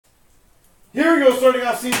Here we go, starting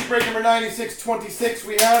off CNC break number 9626.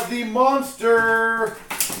 We have the monster.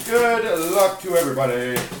 Good luck to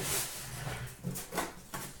everybody.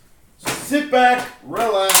 So sit back,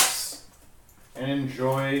 relax, and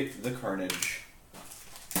enjoy the carnage.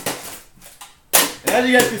 And as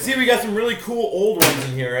you guys can see, we got some really cool old ones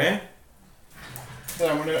in here, eh? So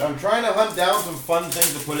I'm trying to hunt down some fun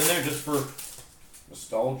things to put in there just for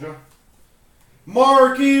nostalgia.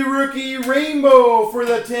 Marquee Rookie Rainbow for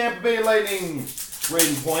the Tampa Bay Lightning,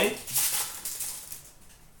 Braden Point.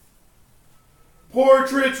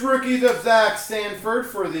 Portraits Rookies of Zach Stanford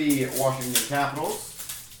for the Washington Capitals.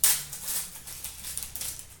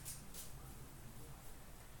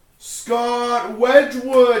 Scott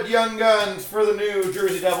Wedgwood Young Guns for the New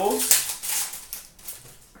Jersey Devils.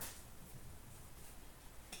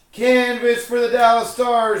 Canvas for the Dallas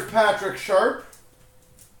Stars, Patrick Sharp.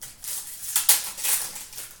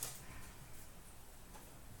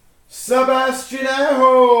 Sebastian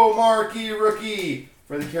Aho, Marquee Rookie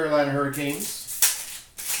for the Carolina Hurricanes.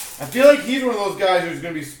 I feel like he's one of those guys who's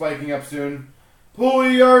going to be spiking up soon.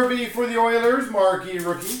 Puljujärvi for the Oilers, Marquee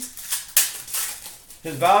Rookie.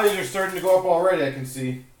 His values are starting to go up already, I can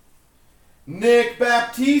see. Nick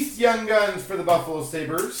Baptiste Young Guns for the Buffalo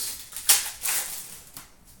Sabres.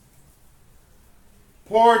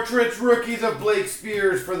 Portraits Rookies of Blake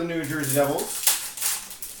Spears for the New Jersey Devils.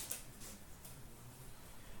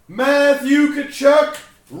 Matthew Tkachuk,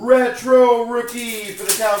 Retro Rookie for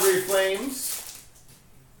the Calgary Flames.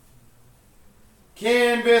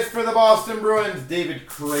 Canvas for the Boston Bruins, David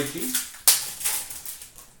Krejci.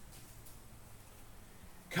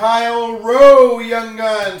 Kyle Rowe, Young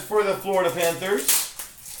Guns for the Florida Panthers.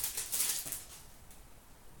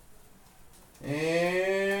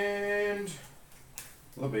 And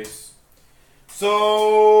the base.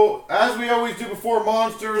 So, as we always do before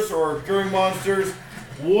Monsters or during Monsters,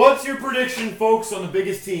 what's your prediction, folks, on the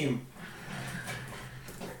biggest team?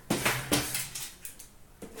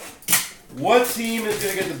 What team is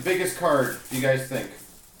going to get the biggest card, do you guys think?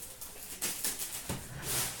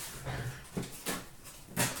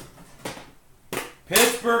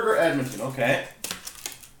 Pittsburgh or Edmonton? Okay.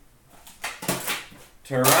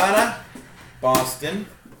 Toronto, Boston.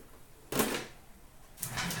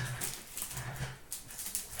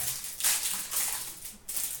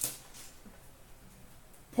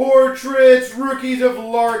 Portraits, Rookies of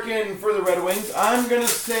Larkin for the Red Wings. I'm going to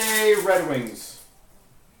say Red Wings.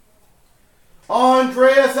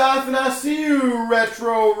 Andreas Athanasiou,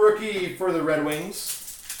 Retro Rookie for the Red Wings.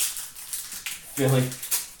 Philly.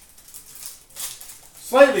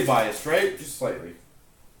 Slightly biased, right? Just slightly.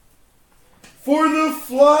 For the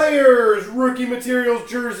Flyers, Rookie Materials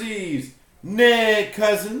Jerseys, Nick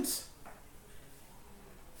Cousins.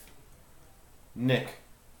 Nick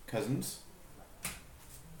Cousins.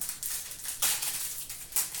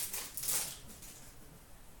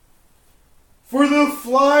 For the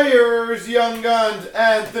Flyers, Young Guns,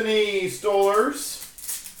 Anthony Stolarz.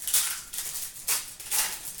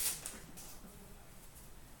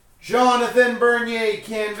 Jonathan Bernier,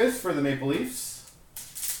 Canvas for the Maple Leafs.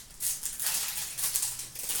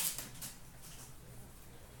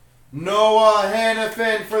 Noah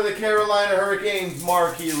Hannafin for the Carolina Hurricanes,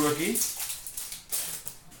 Marquee Rookie.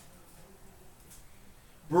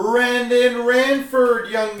 Brandon Ranford,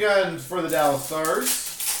 Young Guns for the Dallas Stars.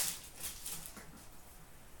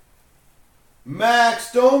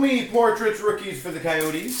 Max Domi, Portraits Rookies for the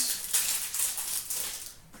Coyotes.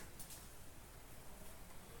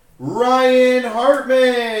 Ryan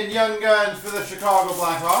Hartman, Young Guns for the Chicago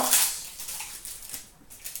Blackhawks.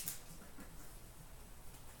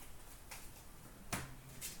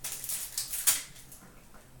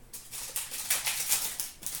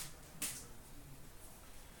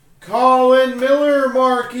 Colin Miller,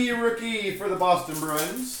 Marquee Rookie for the Boston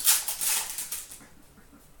Bruins.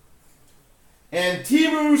 And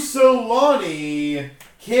Teemu Solani,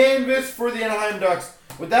 Canvas for the Anaheim Ducks.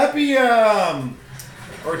 Would that be a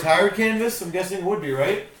retired canvas? I'm guessing it would be,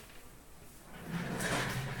 right?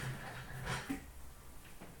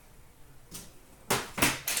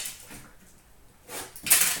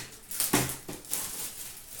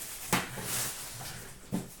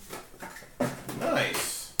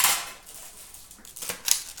 Nice.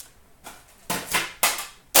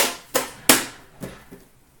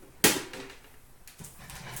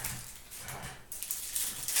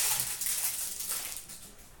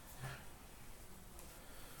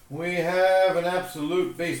 We have an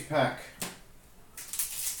absolute base pack.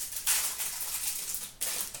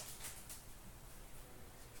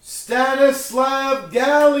 Stanislav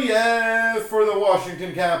Galiev for the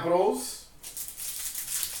Washington Capitals.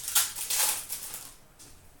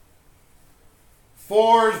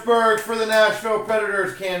 Forsberg for the Nashville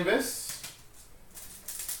Predators canvas.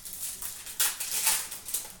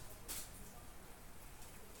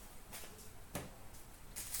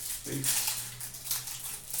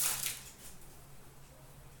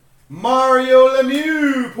 Mario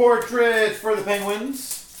Lemieux portraits for the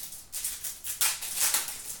Penguins.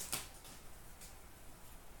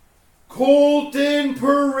 Colton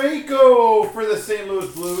Parayko for the St. Louis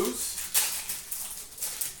Blues.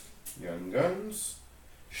 Young Guns.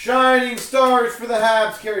 Shining Stars for the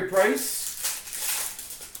Habs, Carey Price.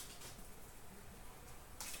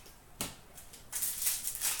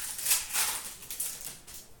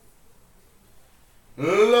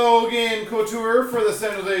 Logan Couture for the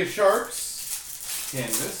San Jose Sharks.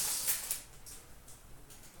 Canvas.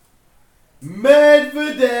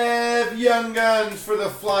 Medvedev Young Guns for the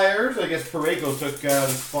Flyers. I guess Parayko took the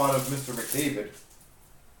spot of Mr. McDavid.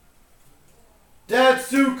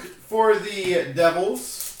 Datsuk for the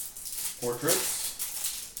Devils.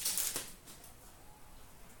 Portraits.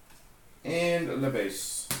 And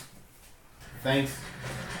LeBase. Thanks,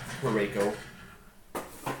 Parayko.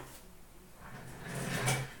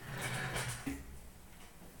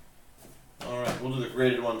 Alright, we'll do the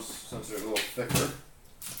graded ones since they're a little thicker.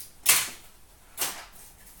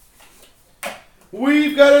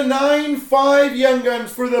 We've got a 9-5 Young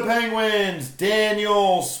Guns for the Penguins.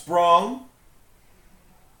 Daniel Sprong.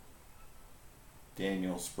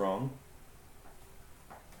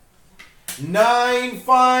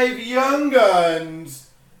 9-5 Young Guns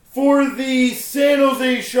for the San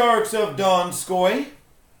Jose Sharks of Donskoy.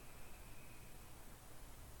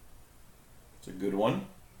 It's a good one.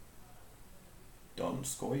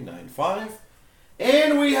 Donskoy, 9-5.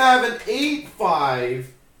 And we have an 8-5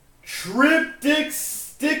 triptych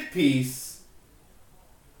stick piece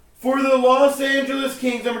for the Los Angeles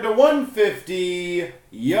Kings, number to 150,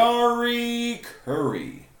 Yari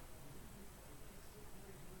Curry.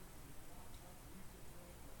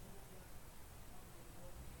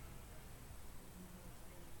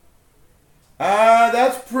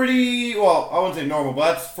 That's pretty, well, I wouldn't say normal,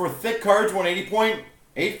 but that's for thick cards, 180 point.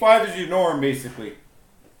 8-5 is your norm, basically.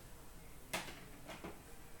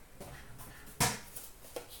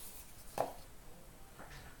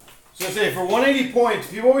 So I say, for 180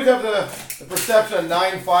 points, you always have the perception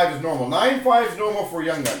that 9-5 is normal. 9-5 is normal for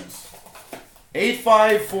Young Guns.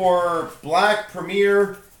 8-5 for Black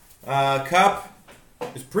Premier Cup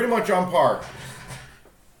is pretty much on par.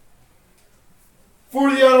 For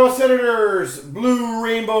the Ottawa Senators, Blue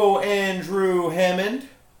Rainbow Andrew Hammond.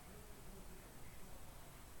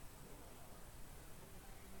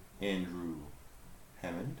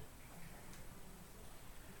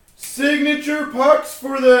 Signature pucks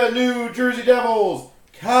for the New Jersey Devils,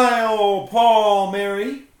 Kyle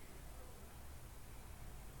Palmieri.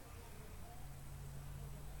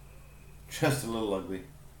 Just a little ugly.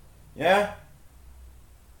 Yeah?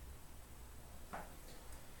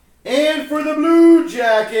 And for the Blue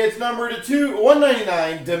Jackets, number to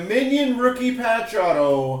 199, Dominion rookie patch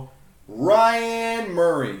auto, Ryan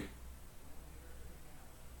Murray.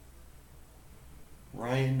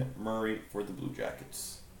 Ryan Murray for the Blue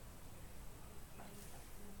Jackets.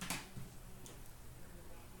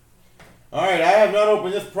 Alright, I have not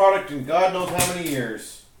opened this product in God knows how many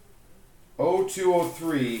years.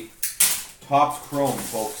 0203 Topps Chrome,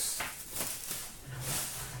 folks.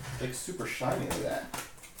 It's like super shiny like that.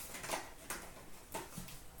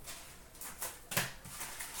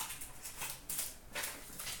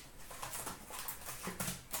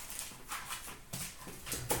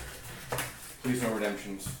 Please no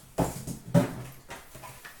redemptions.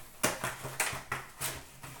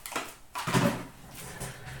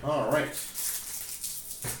 All right.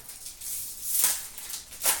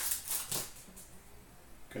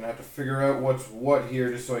 Gonna have to figure out what's what here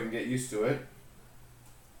just so I can get used to it.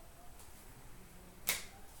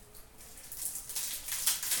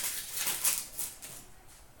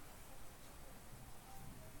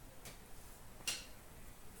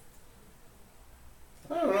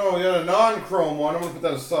 I don't know, we got a non-chrome one. I'm gonna put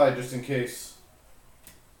that aside just in case.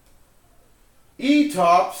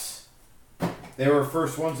 E-Tops. They were the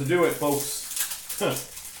first ones to do it, folks.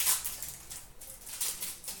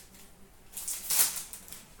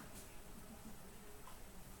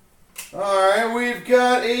 Alright, we've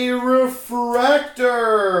got a refractor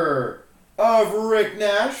of Rick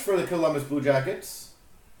Nash for the Columbus Blue Jackets.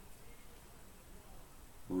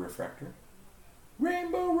 Refractor.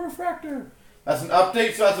 Rainbow refractor. That's an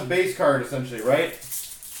update, so that's a base card, essentially, right?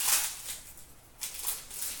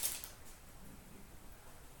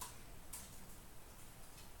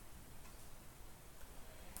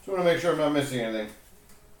 Just want to make sure I'm not missing anything.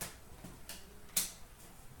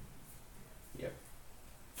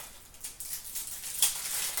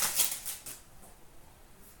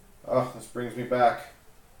 brings me back.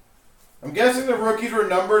 I'm guessing the rookies were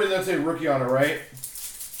numbered and then say rookie on it, right?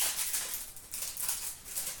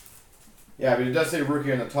 Yeah, but it does say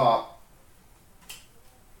rookie on the top.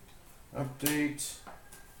 Update.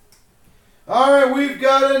 Alright, we've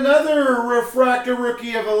got another refractor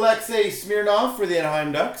rookie of Alexei Smirnov for the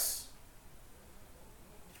Anaheim Ducks.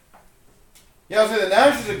 Yeah, I was saying the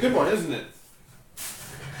Nash is a good one, isn't it?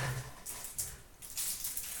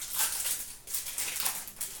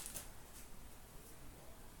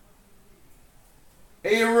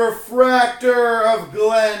 A refractor of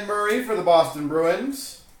Glenn Murray for the Boston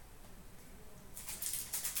Bruins.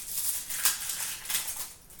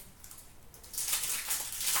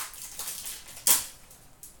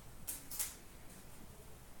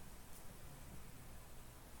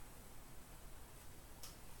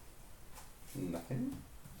 Nothing.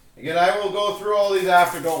 Again, I will go through all these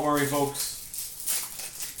after, don't worry, folks.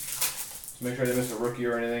 Just make sure I didn't miss a rookie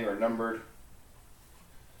or anything, or numbered.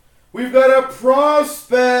 We've got a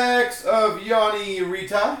prospects of Yanni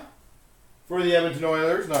Rita for the Edmonton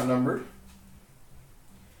Oilers, not numbered.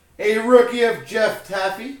 A rookie of Jeff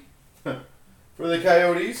Taffy for the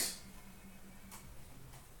Coyotes.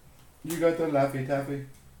 You got the Laffy Taffy.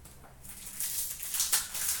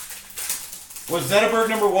 Was Zetterberg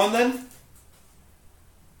number 1 then?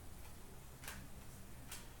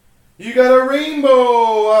 You got a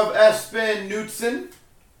rainbow of Espen Knutson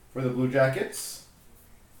for the Blue Jackets.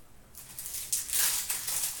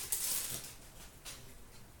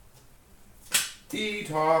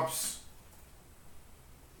 E-Tops.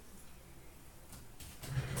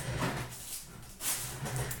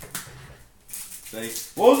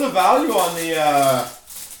 What was the value on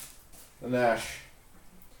the Nash?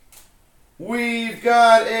 We've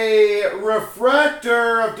got a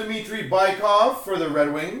refractor of Dmitry Bykov for the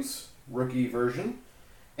Red Wings, rookie version.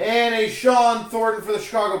 And a Sean Thornton for the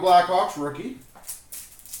Chicago Blackhawks, rookie.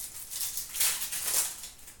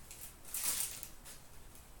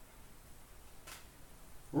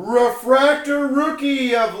 Refractor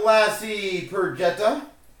rookie of Lassie Pergetta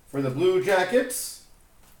for the Blue Jackets.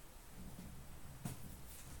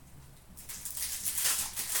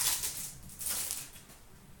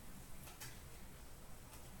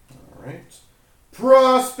 All right.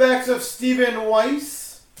 Prospects of Stephen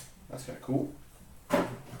Weiss. That's kind of cool.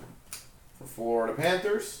 For Florida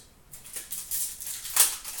Panthers.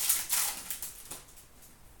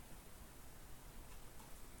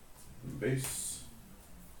 Base.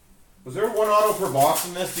 Was there one auto per box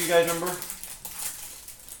in this? Do you guys remember?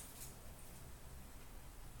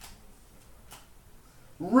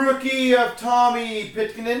 Rookie of Tommy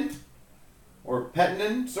Pitkinen. Or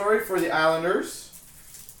Pettinen, sorry, for the Islanders.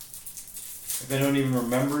 If anyone even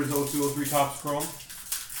remembers those 203 Topps Chrome.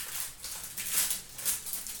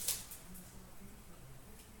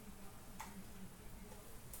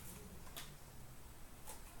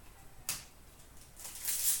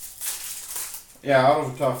 Yeah,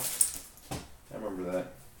 autos are tough. I remember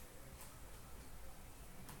that.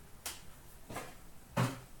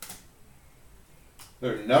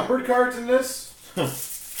 There are numbered cards in this?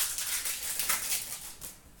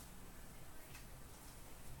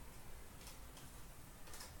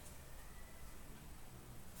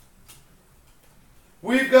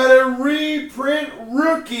 We've got a reprint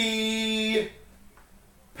rookie,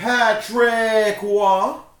 Patrick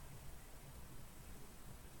Roy.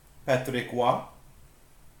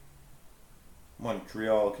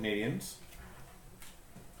 Montreal Canadiens.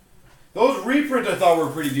 Those reprints I thought were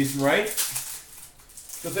pretty decent, right?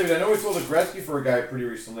 Just I know we sold a Gretzky for a guy pretty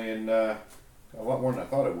recently, and got a lot more than I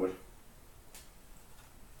thought it would.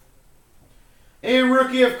 A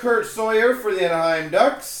rookie of Kurt Sawyer for the Anaheim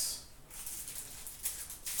Ducks.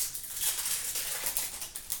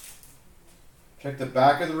 Check the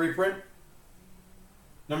back of the reprint.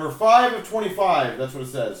 Number 5 of 25. That's what it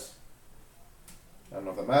says. I don't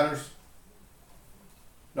know if that matters.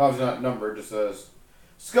 No, it's not numbered. Just says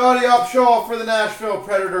Scotty Upshaw for the Nashville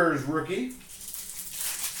Predators rookie.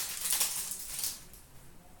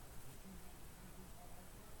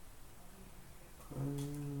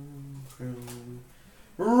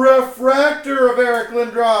 Refractor of Eric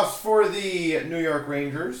Lindros for the New York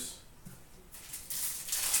Rangers.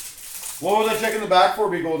 What was I checking the back for,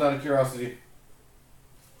 Be Gold, out of curiosity?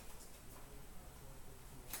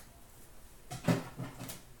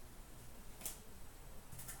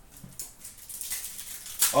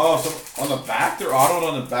 Oh, so on the back? They're autoed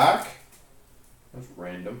on the back? That's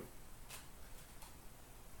random.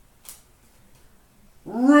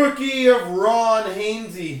 Rookie of Ron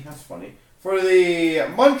Hainsey. That's funny. For the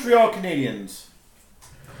Montreal Canadiens.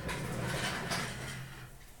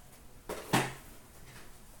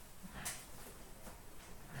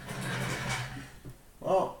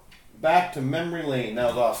 back to memory lane. That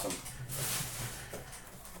was awesome.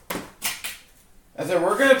 As I said,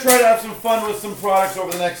 we're going to try to have some fun with some products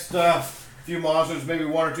over the next few monsters. Maybe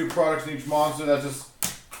 1 or 2 products in each monster. That's just...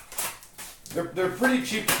 They're pretty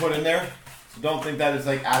cheap to put in there. So don't think that is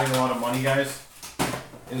like adding a lot of money, guys.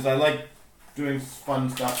 I like doing fun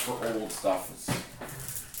stuff for old stuff.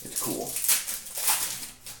 It's cool.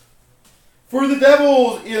 For the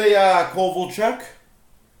Devils, Ilya Kovalchuk.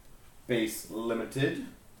 Base limited.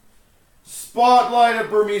 Spotlight of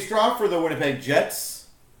Burmistrov for the Winnipeg Jets.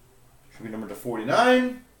 Should be numbered to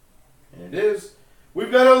 49. And it is.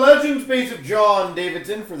 We've got a Legends base of John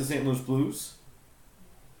Davidson for the St. Louis Blues.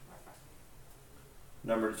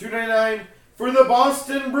 Number 299. For the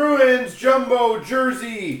Boston Bruins, Jumbo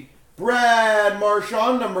Jersey, Brad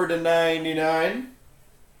Marchand, number to 99.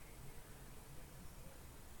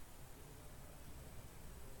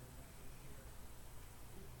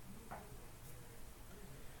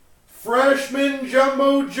 Freshman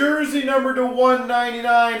Jumbo Jersey, number to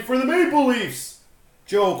 199 for the Maple Leafs,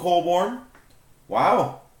 Joe Colborne.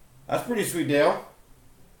 Wow, that's pretty sweet, Dale.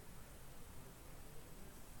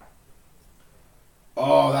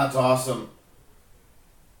 Oh, that's awesome.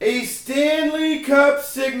 A Stanley Cup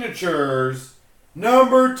Signatures,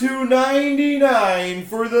 number 299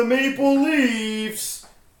 for the Maple Leafs,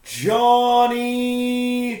 Johnny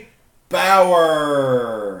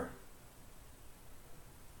Bauer.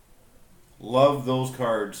 Love those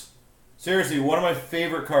cards. Seriously, one of my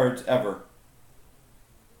favorite cards ever.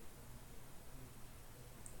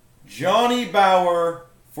 Johnny Bauer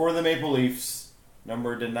for the Maple Leafs,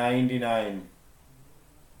 number to 99.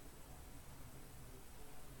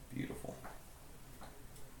 Beautiful.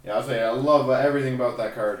 Yeah, I'll say I love everything about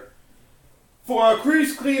that card. For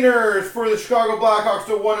crease cleaners for the Chicago Blackhawks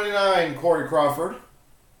to 199, Corey Crawford.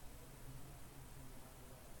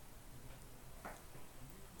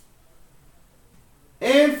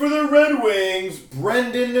 And for the Red Wings,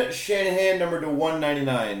 Brendan Shanahan, number to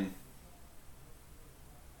 199.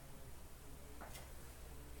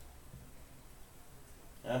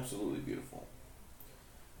 Absolutely beautiful.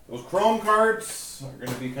 Those chrome cards are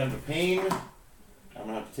going to be kind of a pain. I'm going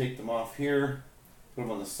to have to take them off here, put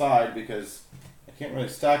them on the side because I can't really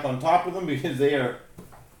stack on top of them because they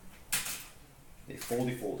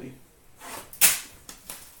foldy.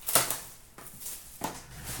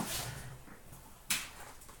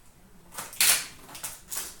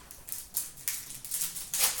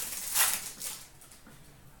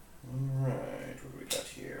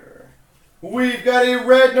 We've got a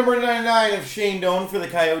red number 99 of Shane Doan for the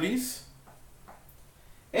Coyotes.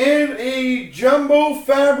 And a Jumbo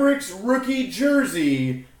Fabrics rookie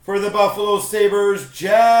jersey for the Buffalo Sabres,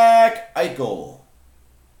 Jack Eichel.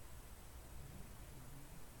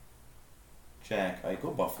 Jack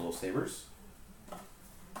Eichel, Buffalo Sabres.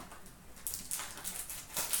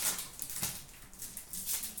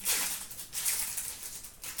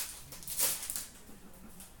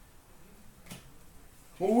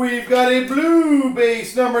 We've got a blue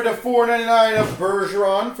base number to 499 of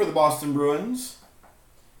Bergeron for the Boston Bruins.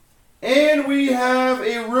 And we have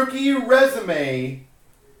a rookie resume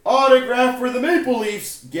autograph for the Maple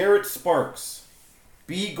Leafs, Garrett Sparks.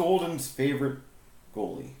 B. Golden's favorite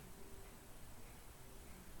goalie.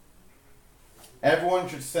 Everyone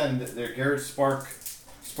should send their Garrett Sparks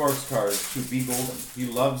cards to B. Golden. He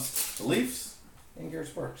loves the Leafs and Garrett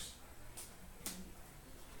Sparks.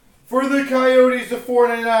 For the Coyotes to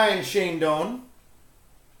 499, Shane Doan.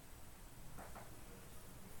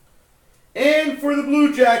 And for the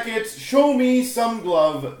Blue Jackets, show me some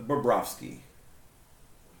glove, Bobrovsky.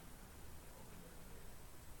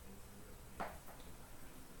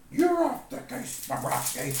 You're off the case,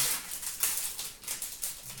 Bobrovsky.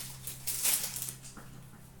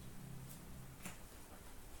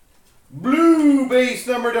 Blue base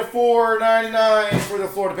number to 499 for the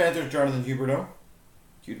Florida Panthers, Jonathan Huberdeau.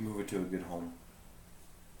 You'd move it to a good home.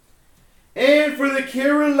 And for the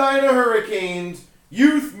Carolina Hurricanes,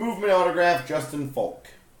 youth movement autograph, Justin Falk.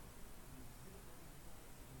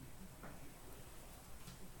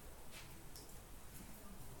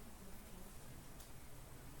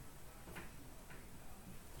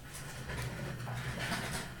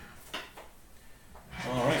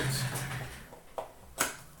 All right.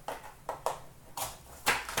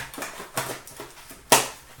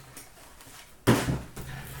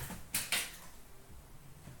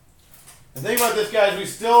 The thing about this, guys, we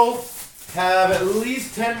still have at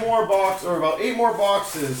least 10 more boxes, or about 8 more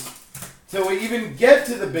boxes, till we even get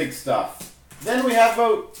to the big stuff. Then we have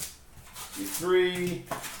about 3,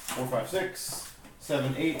 4, 5, 6,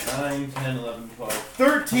 7, 8, 9, 10, 11, 12,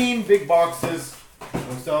 13 big boxes.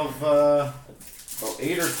 We still have About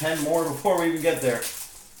 8 or 10 more before we even get there.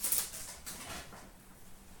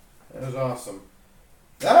 That is awesome.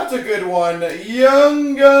 That's a good one.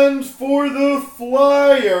 Young Guns for the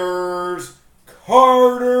Flyers.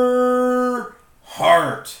 Carter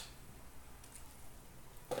Hart.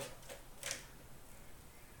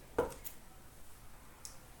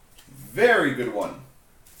 Very good one.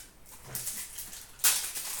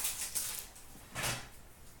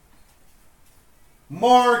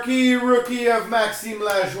 Marquee rookie of Maxime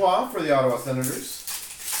Lajoie for the Ottawa Senators.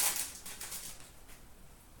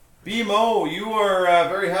 BMO, you are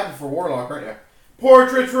very happy for Warlock, aren't you?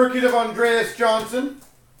 Portraits rookie of Andreas Johnson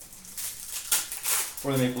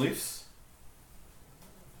for the Maple Leafs.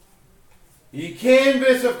 The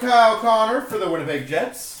canvas of Kyle Connor for the Winnipeg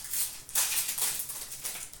Jets.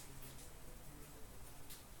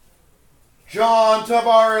 John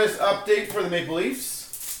Tavares update for the Maple Leafs.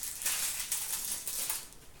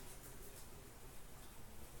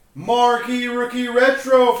 Marquee rookie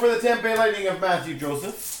retro for the Tampa Bay Lightning of Matthew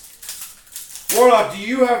Joseph. Warlock, do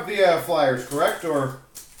you have the Flyers, correct? Or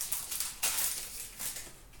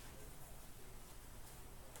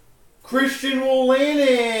Christian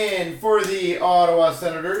Wolanin for the Ottawa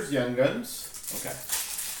Senators, Young Guns. Okay.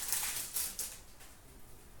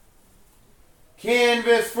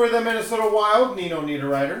 Canvas for the Minnesota Wild, Nino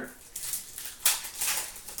Niederreiter.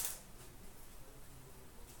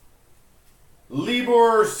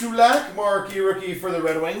 Libor Sulak, marquee rookie for the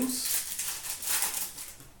Red Wings.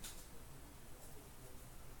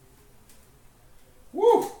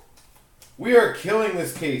 Woo! We are killing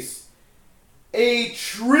this case. A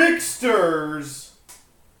Tricksters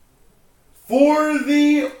for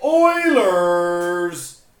the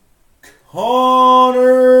Oilers,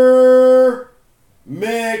 Connor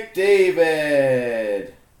McDavid.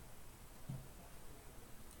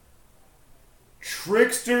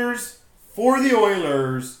 Tricksters for the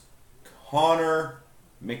Oilers, Connor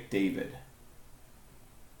McDavid.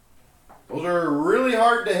 Those are really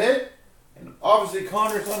hard to hit, and obviously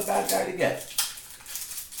Connor's not a bad guy to get.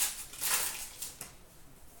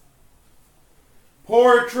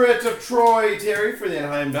 Portrait of Troy Terry for the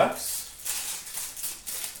Anaheim Ducks.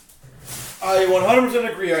 I 100%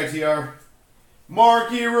 agree, ITR.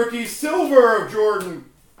 Marquee rookie silver of Jordan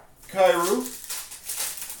Kyrou.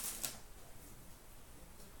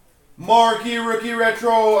 Marquee rookie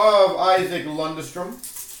retro of Isaac Lundestrom.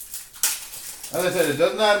 As I said, it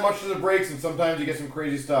doesn't add much to the breaks, and sometimes you get some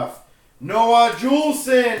crazy stuff. Noah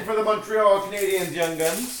Juleson for the Montreal Canadiens, Young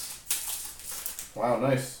Guns. Wow,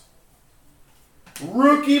 nice.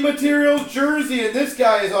 Rookie materials jersey, and this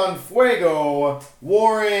guy is on Fuego.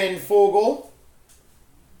 Warren Fogle.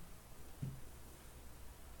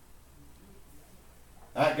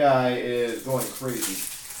 That guy is going crazy.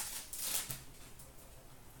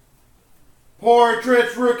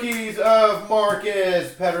 Portraits rookies of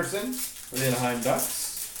Marcus Pettersson for the Anaheim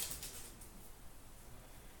Ducks.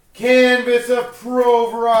 Canvas of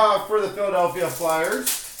Provorov for the Philadelphia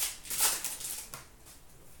Flyers.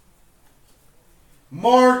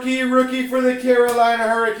 Marquee rookie for the Carolina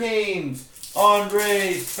Hurricanes,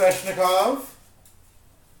 Andrei Svechnikov.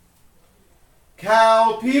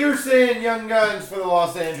 Cal Peterson, Young Guns for the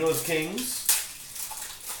Los Angeles Kings.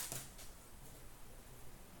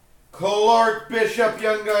 Clark Bishop,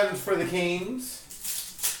 Young Guns for the Kings.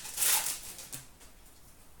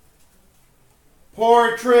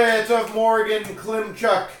 Portrait of Morgan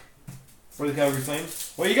Klimchuk for the Calgary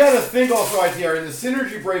Flames. Well, you got to think also, ITR, in the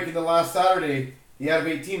synergy break in the last Saturday, he had an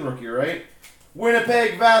 18 rookie, right?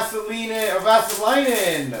 Winnipeg Vasilinen,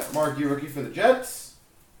 marquee rookie for the Jets.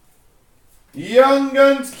 Young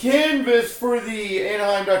Guns canvas for the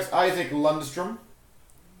Anaheim Ducks, Isaac Lundestrom.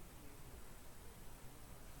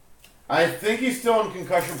 I think he's still in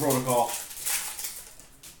concussion protocol.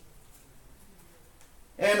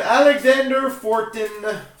 And Alexander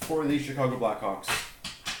Fortin for the Chicago Blackhawks.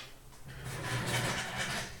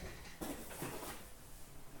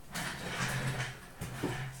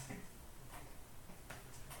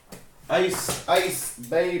 Ice, ice,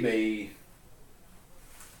 baby.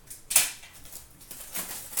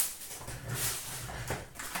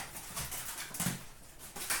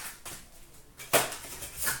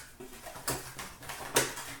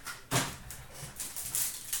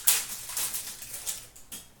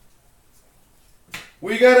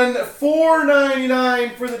 We got a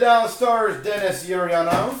 $4.99 for the Dallas Stars, Denis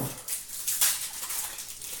Urianov.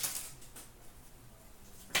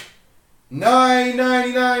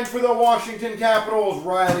 $9.99 for the Washington Capitals,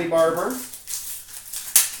 Riley Barber.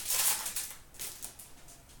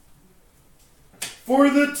 For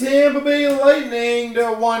the Tampa Bay Lightning, to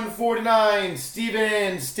 $149,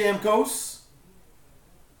 Steven Stamkos.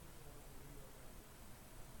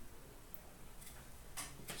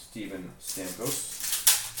 Steven Stamkos.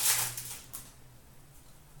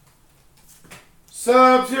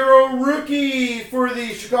 Sub-Zero rookie for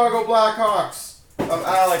the Chicago Blackhawks of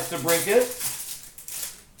Alex DeBrincat.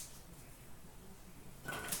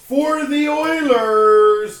 For the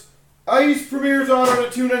Oilers, Ice Premier's Auto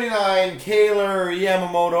to 299, Kailer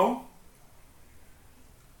Yamamoto.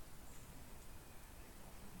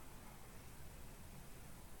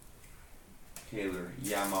 Kailer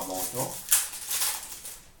Yamamoto.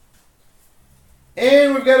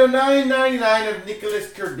 And we've got a $9.99 of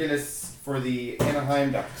Nicholas Kurdilis for the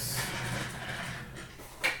Anaheim Ducks.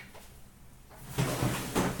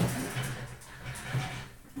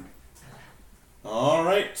 All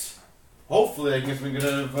right. Hopefully that gets me good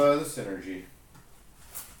out of the synergy.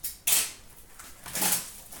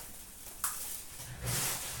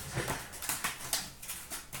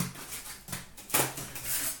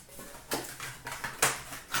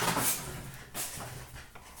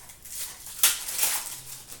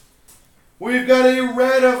 We've got a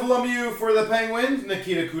red of Lemieux for the Penguins,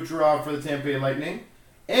 Nikita Kucherov for the Tampa Bay Lightning,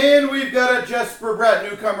 and we've got a Jesper Bratt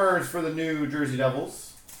newcomers for the New Jersey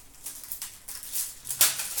Devils.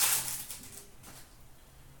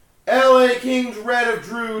 LA Kings red of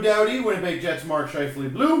Drew Doughty, Winnipeg Jets Mark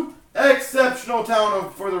Scheifele blue, exceptional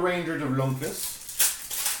talent for the Rangers of Lundqvist.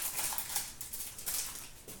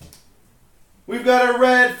 We've got a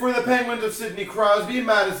red for the Penguins of Sidney Crosby,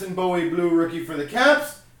 Madison Bowie blue rookie for the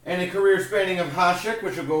Caps, and a career spanning of Hasek,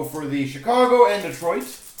 which will go for the Chicago and Detroit.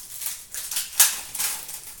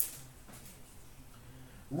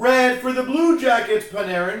 Red for the Blue Jackets,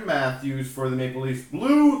 Panarin, Matthews for the Maple Leafs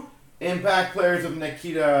blue. Impact players of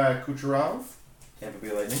Nikita Kucherov, Tampa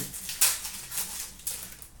Bay Lightning.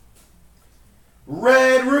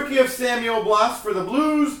 Red rookie of Samuel Blast for the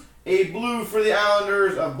Blues. A blue for the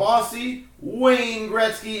Islanders of Bossy. Wayne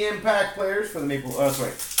Gretzky impact players for the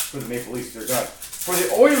for the Maple Leafs, dear God. For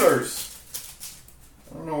the Oilers,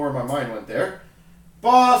 I don't know where my mind went there.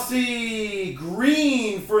 Bossy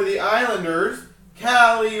green for the Islanders.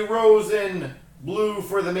 Callie Rosen blue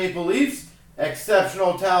for the Maple Leafs.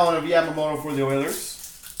 Exceptional talent of Yamamoto for the Oilers.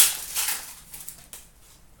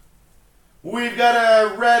 We've got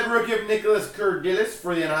a red rookie of Nicholas Kurdilis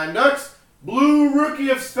for the Anaheim Ducks. Blue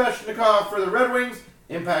rookie of Svechnikov for the Red Wings.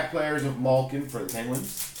 Impact players of Malkin for the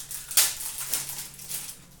Penguins.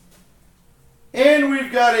 And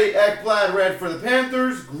we've got a Ekblad red for the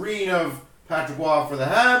Panthers. Green of Patrick Waugh for the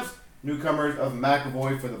Habs. Newcomers of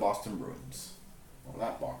McAvoy for the Boston Bruins. Well,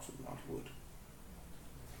 that box was not good.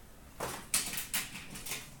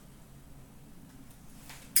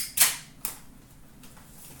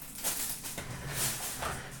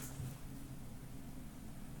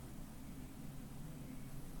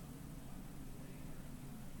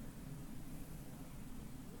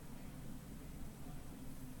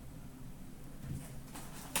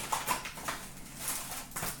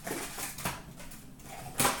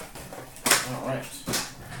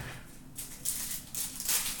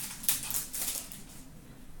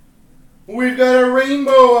 We've got a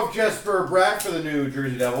rainbow of Jesper Bratt for the New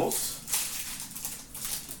Jersey Devils.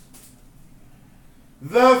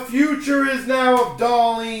 The future is now of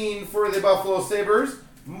Darlene for the Buffalo Sabres.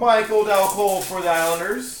 Michael Dal Cole for the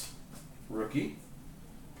Islanders. Rookie.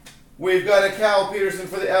 We've got a Cal Peterson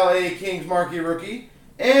for the LA Kings marquee rookie.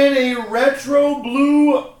 And a retro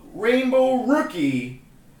blue rainbow rookie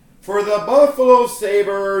for the Buffalo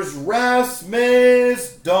Sabres,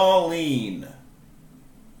 Rasmus Dahlin.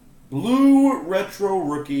 Blue retro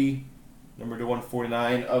rookie, number to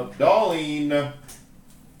 149 of Dahlin. That's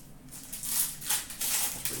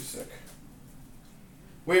pretty sick.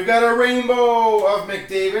 We've got a rainbow of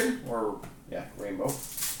McDavid, rainbow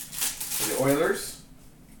for the Oilers.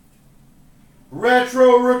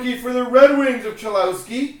 Retro rookie for the Red Wings of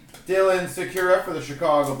Cholowski. Dylan Sekura for the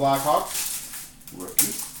Chicago Blackhawks.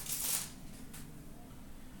 Rookie.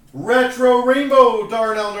 Retro Rainbow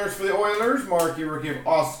Darnell Nurse for the Oilers. Marquee rookie of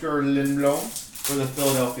Oscar Lindblom for the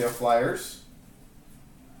Philadelphia Flyers.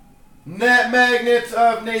 Net Magnet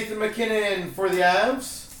of Nathan McKinnon for the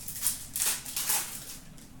Avs.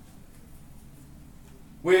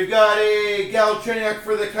 We've got a Galchenyuk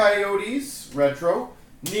for the Coyotes. Retro.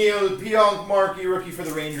 Neil Pionk marquee rookie for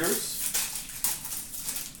the Rangers.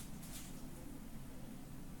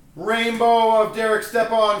 Rainbow of Derek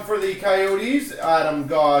Stepan for the Coyotes. Adam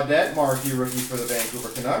Gaudette, marquee rookie for the Vancouver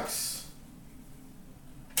Canucks.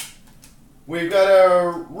 We've got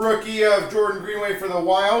a rookie of Jordan Greenway for the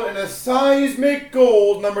Wild. And a seismic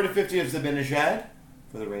gold, number to 50 of Zibanejad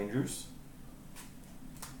for the Rangers.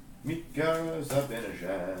 Mika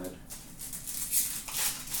Zibanejad.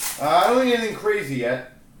 I don't think anything crazy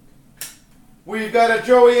yet. We've got a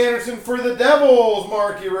Joey Anderson for the Devils,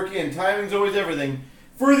 marquee rookie, and timing's always everything.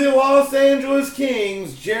 For the Los Angeles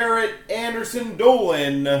Kings, Jarrett Anderson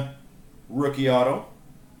Dolan, rookie auto.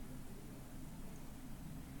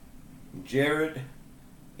 Jarrett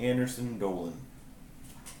Anderson Dolan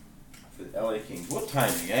for the LA Kings. What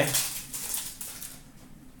timing, eh?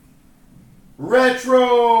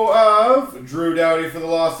 Retro of Drew Doughty for the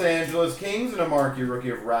Los Angeles Kings and a marquee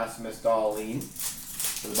rookie of Rasmus Dahlin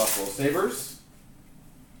for the Buffalo Sabres.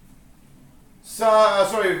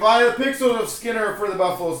 Violet Pixels of Skinner for the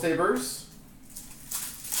Buffalo Sabres.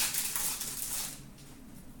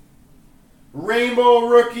 Rainbow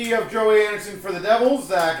rookie of Joey Anderson for the Devils.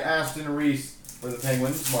 Zach Aston Reese for the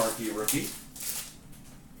Penguins, marquee rookie.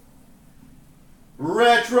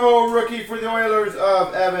 Retro rookie for the Oilers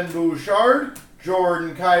of Evan Bouchard.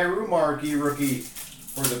 Jordan Kyrou, marquee rookie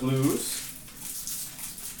for the Blues.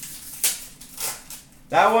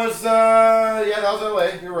 That was, that was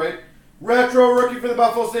LA, you're right. Retro rookie for the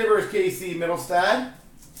Buffalo Sabres, KC Middlestad.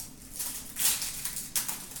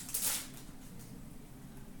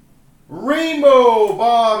 Rainbow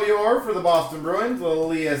Bobby Orr for the Boston Bruins.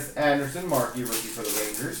 Elias Anderson, marquee rookie for the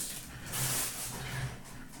Rangers.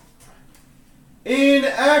 In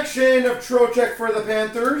action of Trocheck for the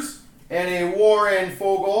Panthers. And a Warren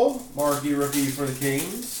Fogle, marquee rookie for the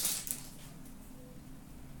Kings.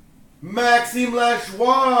 Maxime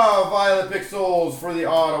Lachois, Violet Pixels for the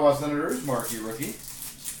Ottawa Senators, marquee rookie.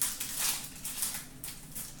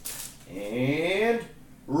 And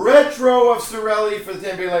retro of Cirelli for the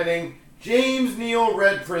Tampa Bay Lightning. James Neal,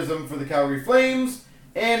 Red Prism for the Calgary Flames.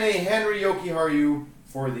 And a Henry Jokiharju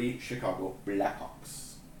for the Chicago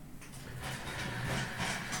Blackhawks.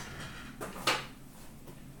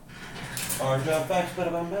 Orange facts,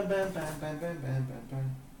 bam, bam, bam, bam, bam, bam, bam, bam,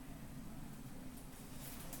 bam.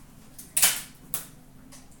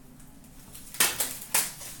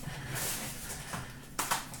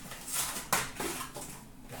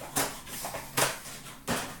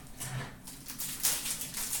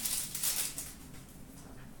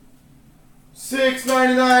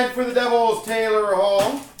 $6.99 for the Devils, Taylor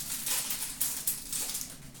Hall.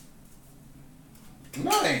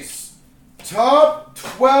 Nice. Top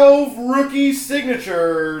 12 rookie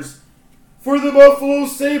signatures for the Buffalo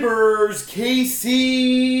Sabres,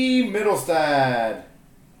 KC Middlestad.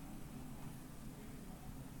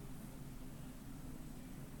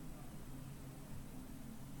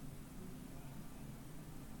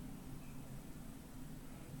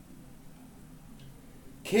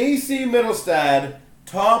 KC Middlestad,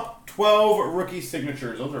 top 12 rookie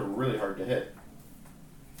signatures. Those are really hard to hit.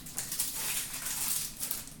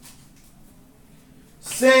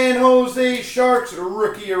 San Jose Sharks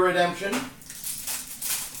rookie redemption.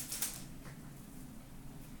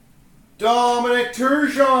 Dominic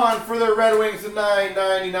Turgeon for the Red Wings, the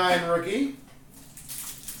 $9.99 rookie.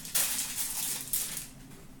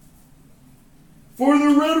 For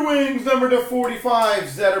the Red Wings, number /45,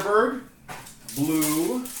 Zetterberg,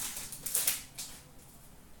 blue.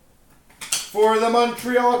 For the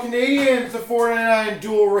Montreal Canadiens, the $4.99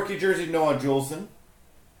 dual rookie jersey, Noah Juleson.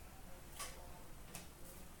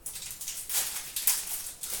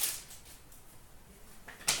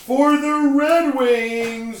 For the Red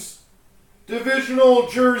Wings, divisional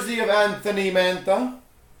jersey of Anthony Mantha.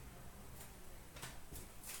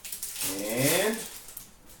 And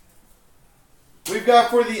we've got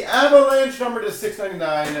for the Avalanche, number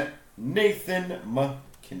 /699, Nathan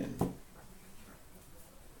McKinnon.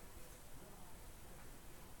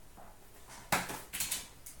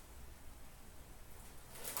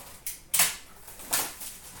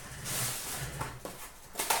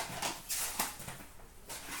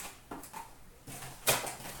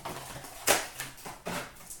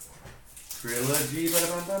 Trilogy.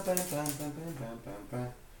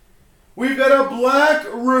 We've got a black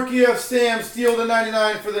rookie of Sam Steele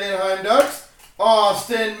 /99 for the Anaheim Ducks.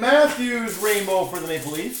 Austin Matthews rainbow for the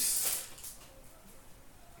Maple Leafs.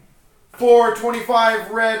 $4.25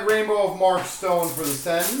 red rainbow of Mark Stone for the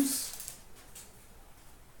Sens.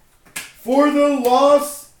 For the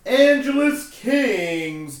Los Angeles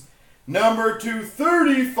Kings, number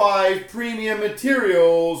 /235 premium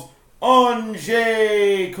materials,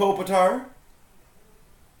 Anze Kopitar.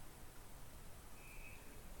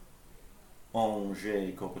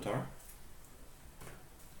 Anze Kopitar.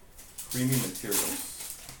 Premium materials.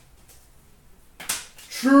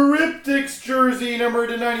 Triptychs jersey number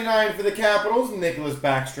 /99 for the Capitals, Nicholas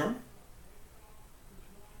Backstrom.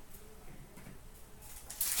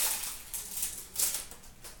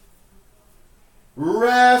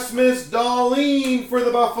 Rasmus Dahlin for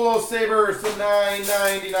the Buffalo Sabres, the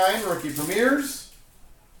 $9.99 rookie premieres.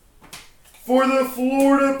 For the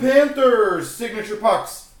Florida Panthers, signature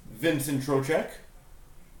pucks, Vincent Trocheck.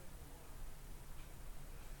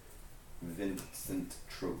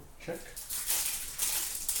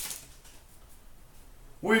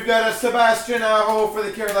 We've got a Sebastian Aho for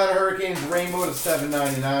the Carolina Hurricanes, rainbow to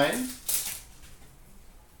 $7.99.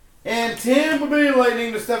 And Tampa Bay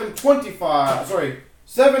Lightning to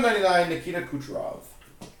 $7.99, Nikita Kucherov.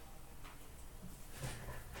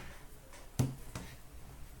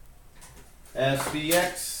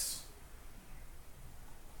 SBX.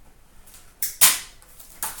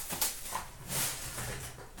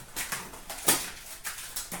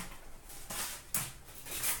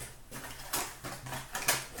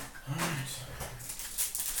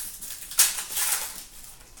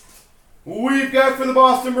 We've got for the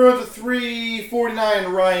Boston Bruins a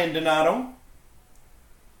 $3.49 Ryan Donato.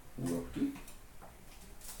 Rookie.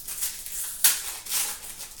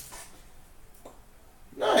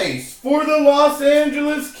 Nice. For the Los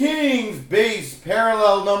Angeles Kings, base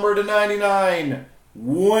parallel number to 99,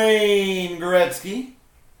 Wayne Gretzky.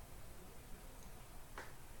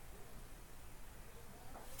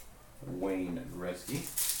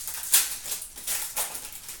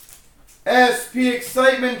 SP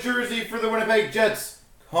Excitement jersey for the Winnipeg Jets,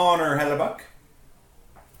 Connor Hellebuck.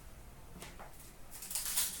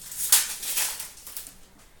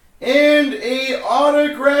 And a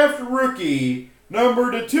autographed rookie,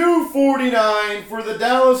 number to 249 for the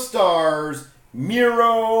Dallas Stars,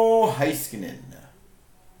 Miro Heiskanen.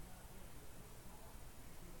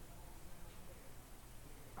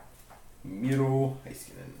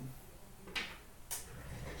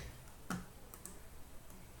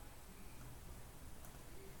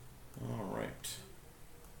 All right.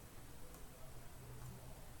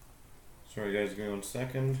 Sorry guys, give me 1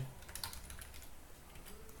 second.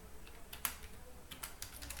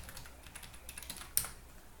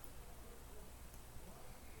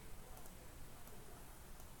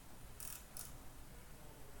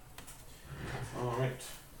 All right.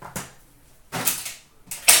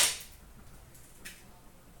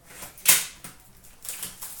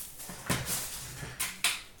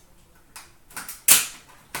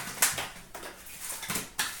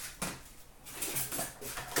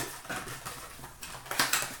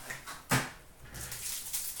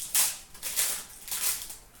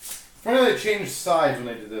 Finally, they changed sides when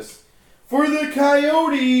they did this. For the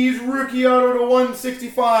Coyotes, rookie auto to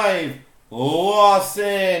 165,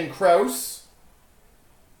 Lawson Krause.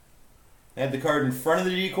 They had the card in front of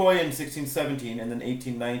the decoy in 16-17 and then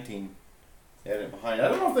 18-19. They had it behind. I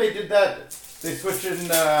don't know if they did that. They switched in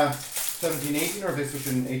 17-18 or if they switched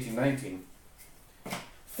in 18-19.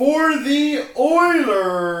 For the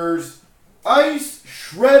Oilers, Ice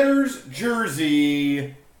Shredders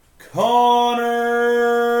jersey,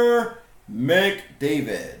 Connor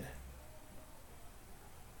McDavid.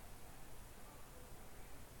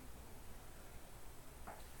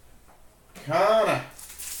 Connor.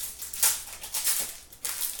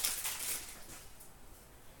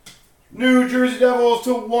 New Jersey Devils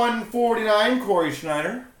to 149, Corey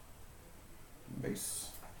Schneider. Base.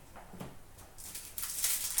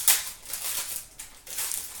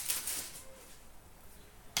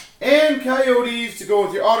 And Coyotes to go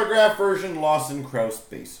with your autograph version, Lawson Krause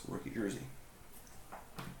base rookie jersey.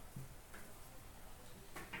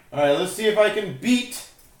 Alright, let's see if I can beat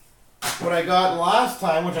what I got last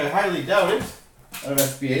time, which I highly doubt it, out of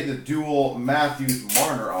SBA, the dual Matthews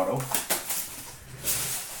Marner auto.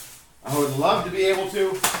 I would love to be able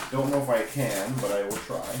to. Don't know if I can, but I will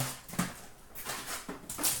try.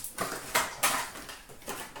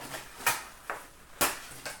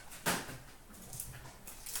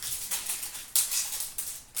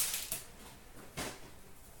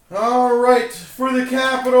 All right, for the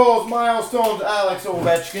Capitals, milestones, Alex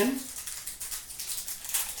Ovechkin.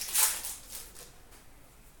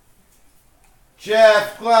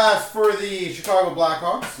 Jeff Glass for the Chicago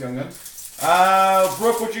Blackhawks, Young Guns.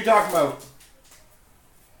 Brooke, what you talking about?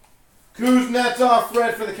 Kuznetsov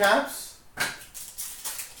red for the Caps.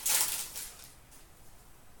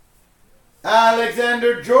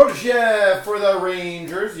 Alexander Georgiev for the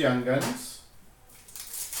Rangers, Young Guns.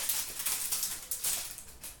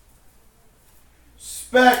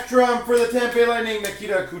 Spectrum for the Tampa Bay Lightning,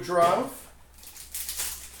 Nikita Kucherov.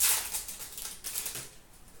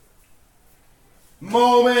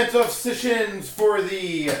 Moments of Sessions for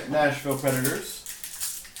the Nashville Predators.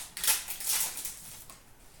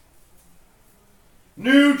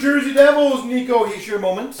 New Jersey Devils, Nico Hischier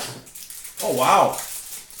moments. Oh, wow.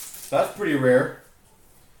 That's pretty rare.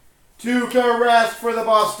 Tuukka Rask for the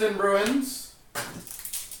Boston Bruins.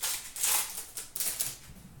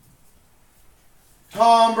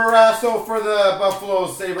 Tom Barrasso for the Buffalo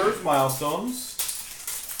Sabres, milestones.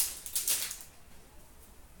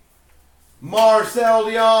 Marcel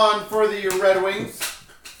Dionne for the Red Wings,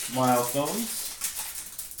 milestones.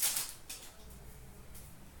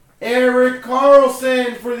 Erik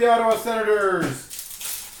Karlsson for the Ottawa Senators,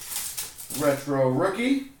 retro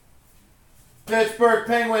rookie. Pittsburgh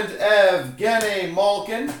Penguins, Evgeny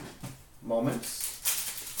Malkin, moments.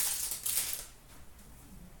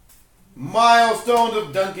 Milestones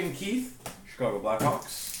of Duncan Keith, Chicago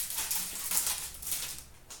Blackhawks.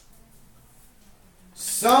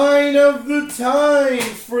 Sign of the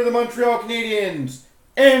Times for the Montreal Canadiens,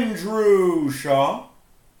 Andrew Shaw.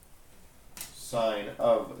 Sign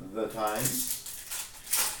of the Times.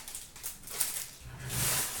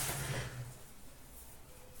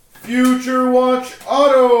 Future Watch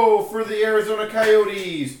Auto for the Arizona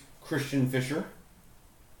Coyotes, Christian Fisher.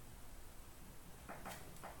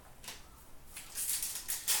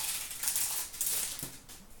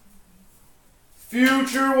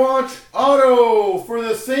 Future Watch Auto for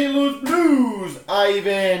the St. Louis Blues,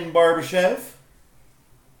 Ivan Barbashev.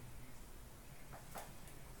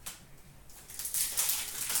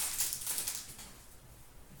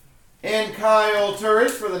 And Kyle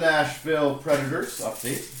Turris for the Nashville Predators,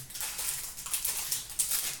 update.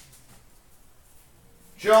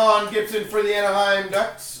 John Gibson for the Anaheim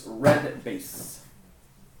Ducks, red base.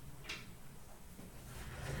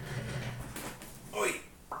 Oi.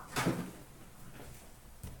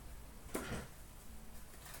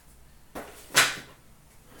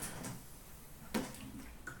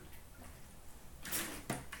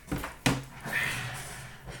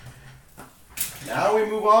 Now we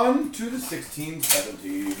move on to the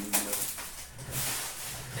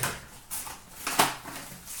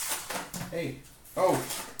 16-17. Hey. Oh.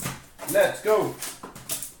 Let's go.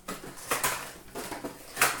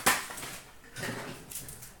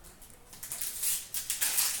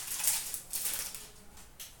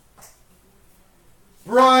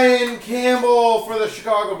 Brian Campbell for the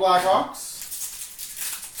Chicago Blackhawks.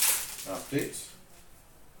 Updates.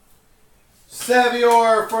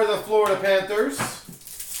 Savior for the Florida Panthers.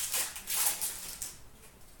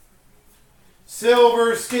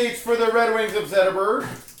 Silver skates for the Red Wings of Zetterberg.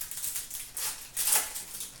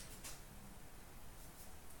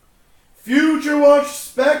 Future Watch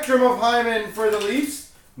Spectrum of Hyman for the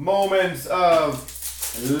Leafs. Moments of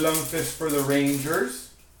Lundqvist for the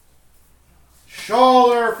Rangers.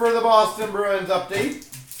 Schaller for the Boston Bruins update.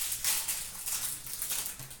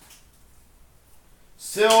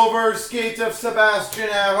 Silver skates of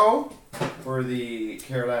Sebastian Aho for the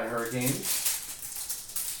Carolina Hurricanes.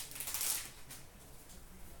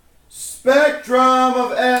 Spectrum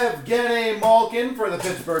of Evgeny Malkin for the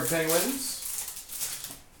Pittsburgh Penguins.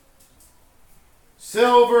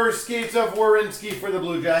 Silver skates of Werenski for the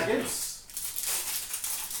Blue Jackets.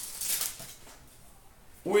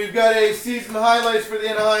 We've got a season highlights for the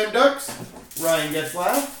Anaheim Ducks, Ryan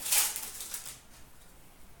Getzlaf.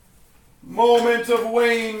 Moments of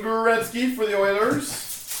Wayne Gretzky for the Oilers.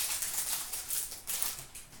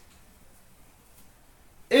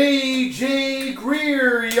 A.J.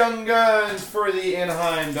 Greer, Young Guns for the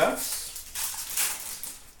Anaheim Ducks.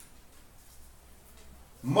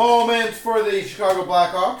 Moments for the Chicago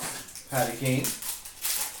Blackhawks, Patty Kane.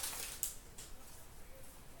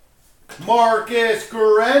 Marcus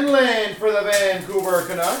Grenland for the Vancouver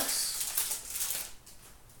Canucks.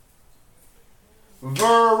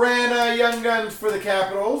 Verana Young Guns for the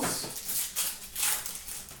Capitals.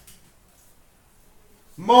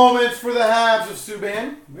 Moments for the Habs of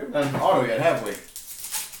Subban. We haven't done an auto yet, have we?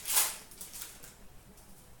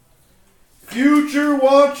 Future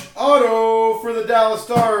Watch Auto for the Dallas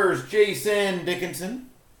Stars, Jason Dickinson.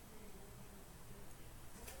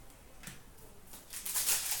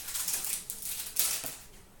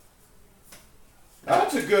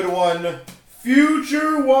 That's a good one.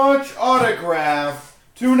 Future Watch Autograph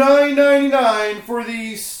to $9.99 for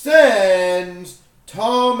the Sens,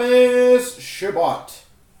 Thomas Chabot.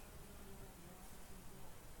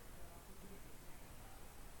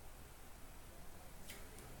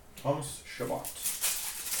 Thomas Chabot.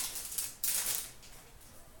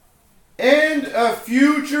 And a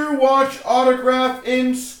Future Watch Autograph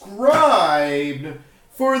inscribed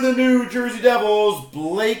for the New Jersey Devils,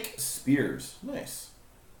 Blake Spears. Nice.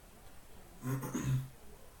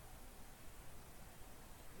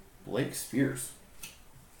 Blake Spears.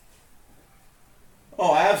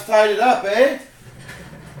 Oh, I have tied it up, eh?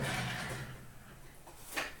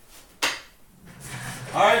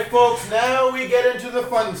 Alright, folks, now we get into the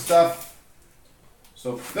fun stuff.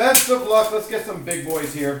 So, best of luck. Let's get some big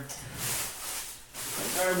boys here.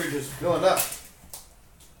 My arm is just filling up.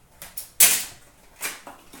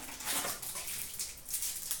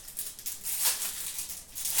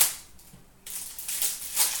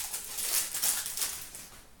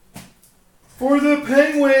 For the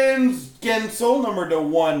Penguins, Gensel, number to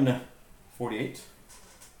 148.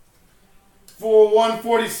 For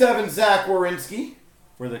 147, Zach Werenski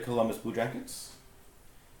for the Columbus Blue Jackets.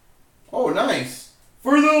 Oh, nice.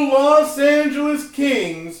 For the Los Angeles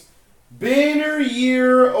Kings, Banner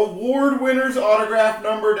Year Award Winners autograph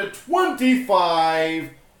number to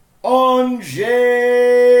 25,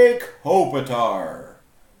 Anze Kopitar.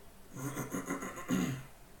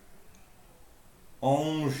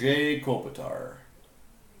 Anze Kopitar.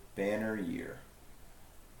 Banner Year.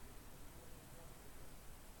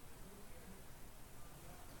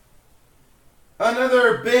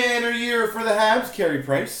 Another banner year for the Habs, Carey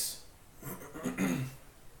Price.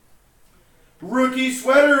 Rookie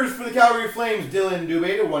sweaters for the Calgary Flames, Dylan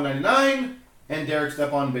Dubé to 199. And Derek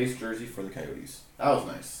Stepan base jersey for the Coyotes. That was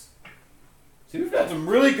nice. See, we've got some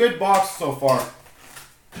really good boxes so far.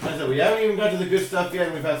 Like I said, we haven't even got to the good stuff yet,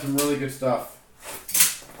 and we've had some really good stuff.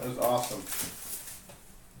 That was awesome.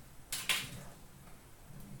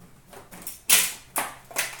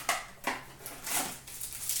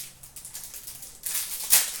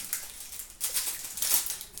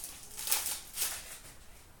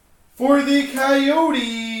 For the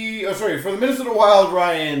for the Minnesota Wild,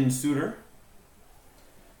 Ryan Suter.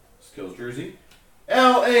 Skills jersey.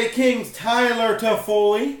 LA Kings, Tyler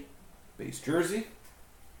Toffoli. Base jersey.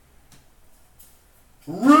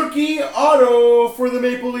 Rookie auto for the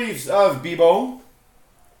Maple Leafs of Bibo.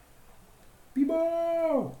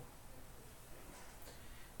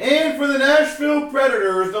 And for the Nashville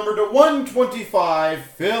Predators, number to 125,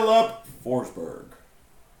 Philip Forsberg.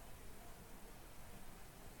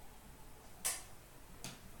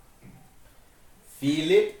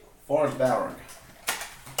 Philip Forsberg.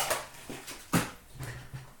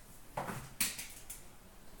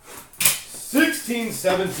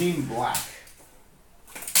 $16.17 black.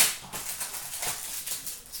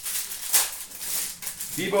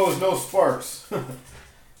 Debo is no Sparks.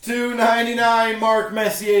 $2.99 Mark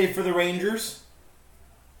Messier for the Rangers.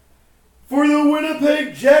 For the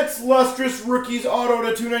Winnipeg Jets, lustrous rookies auto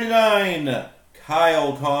to $2.99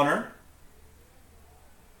 Kyle Connor.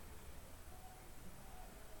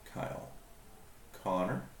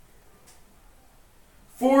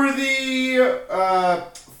 For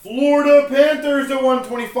the Florida Panthers to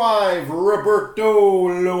 125, Roberto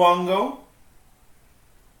Luongo.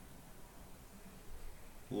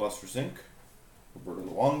 Lustrous ink, Roberto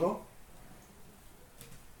Luongo.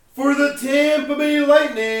 For the Tampa Bay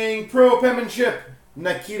Lightning, pro penmanship,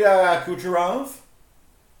 Nikita Kucherov.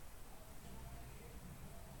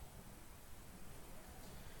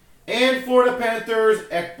 And Florida Panthers,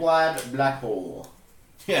 Ekblad Black Hole.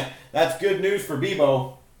 Yeah, that's good news for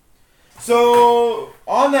Bibo. So,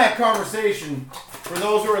 on that conversation, for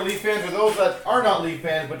those who are Leaf fans or those that are not Leaf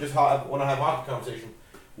fans but just want to have a hockey conversation,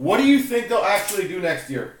 what do you think they'll actually do next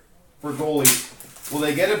year for goalies? Will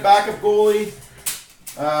they get a backup goalie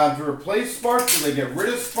to replace Sparks? Will they get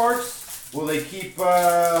rid of Sparks? Will they keep,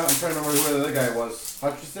 I'm trying to remember who the other guy was.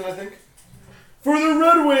 Hutchison, I think? For the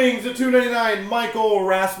Red Wings, at $2.99, Michael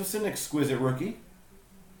Rasmussen, exquisite rookie.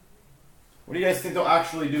 What do you guys think they'll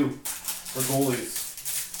actually do for goalies?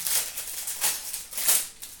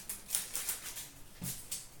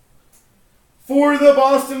 For the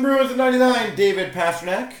Boston Bruins at $99, David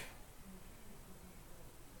Pastrnak.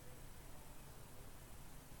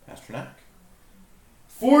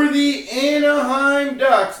 For the Anaheim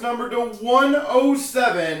Ducks, number to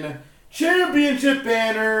 107, championship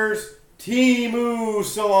banners, Teemu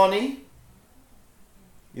Selanne.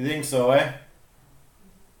 You think so, eh?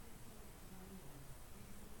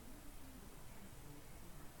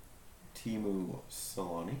 Teemu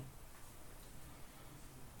Selanne.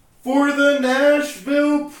 For the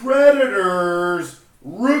Nashville Predators,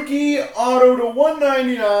 rookie auto to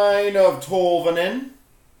 199 of Tolvanen.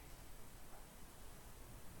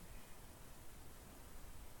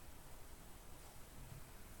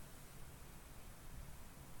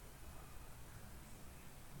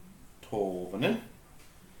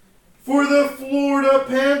 For the Florida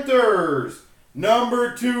Panthers,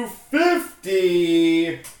 number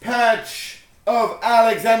 250, patch of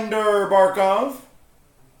Alexander Barkov.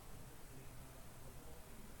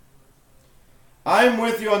 I'm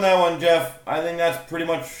with you on that one, Jeff. I think that's pretty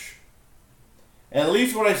much, at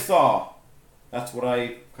least what I saw. That's what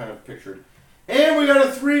I kind of pictured. And we got a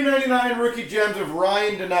 $3.99 rookie gems of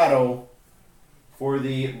Ryan Donato for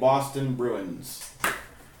the Boston Bruins.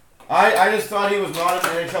 I just thought he was not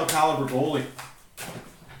an NHL caliber goalie.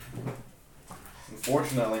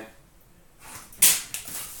 Unfortunately.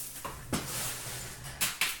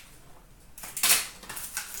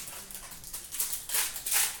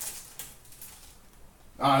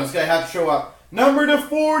 This guy had to show up. Number to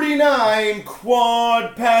 49,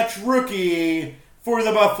 quad patch rookie for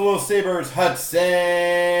the Buffalo Sabres,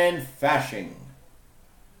 Hudson Fasching.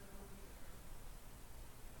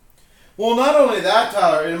 Well, not only that,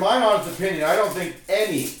 Tyler, in my honest opinion, I don't think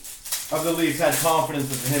any of the Leafs had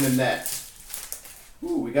confidence of him in net.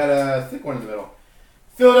 Ooh, we got a thick one in the middle.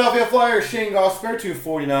 Philadelphia Flyers, Shane Gosper,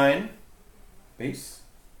 249. Base.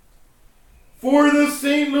 For the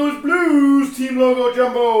St. Louis Blues, team logo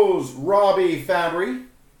jumbos, Robbie Fabry.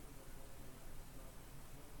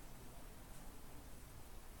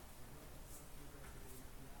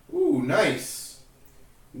 Ooh, nice.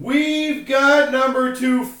 We've got number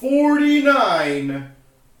 249,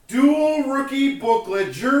 dual rookie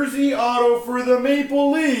booklet, jersey auto for the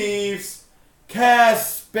Maple Leafs,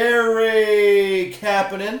 Kasperi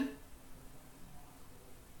Kapanen.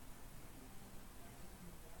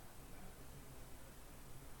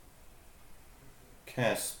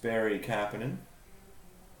 Kasperi Kapanen.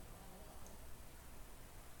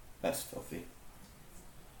 That's filthy.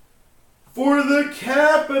 For the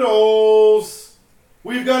Capitals,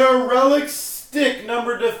 we've got a relic stick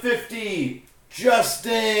number to 50,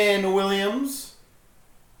 Justin Williams.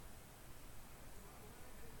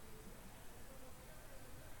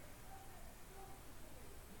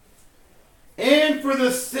 And for the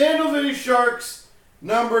San Jose Sharks,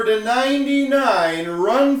 number to 99,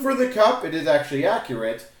 run for the cup. It is actually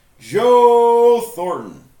accurate. Joe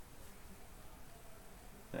Thornton.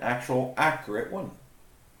 An actual accurate one.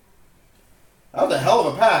 That was a hell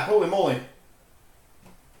of a pack. Holy moly.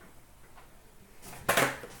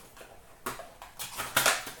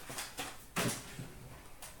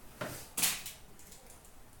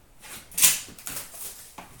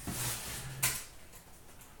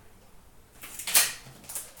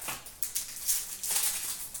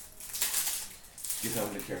 Give that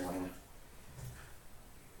one to Carolina.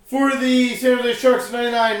 For the San Jose Sharks,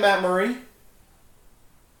 99, Matt Murray.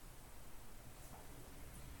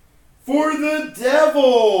 For the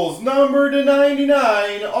Devils, number to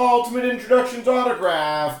 99, Ultimate Introductions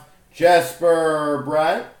autograph, Jesper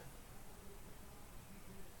Bratt.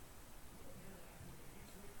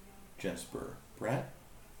 Jesper Bratt.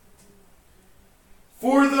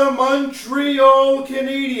 For the Montreal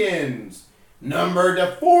Canadiens, number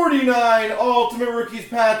to 49, Ultimate Rookies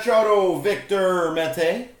patch auto, Victor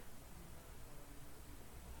Mete.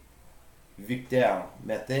 Victor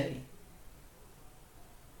Mete.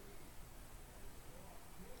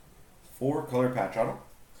 4-color patch auto.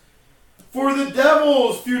 For the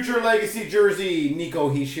Devils, future legacy jersey,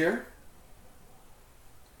 Nico Hischier.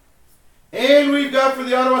 And we've got for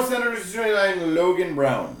the Ottawa Senators, 29, Logan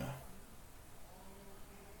Brown.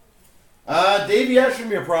 Davey, that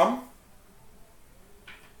shouldn't be a problem.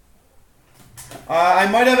 I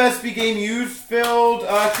might have SB Game Used filled.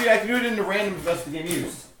 Actually, I can do it in the random of SB Game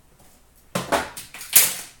Used.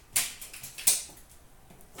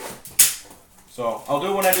 So, I'll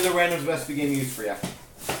do it when I do the randoms of SB Game Used for you.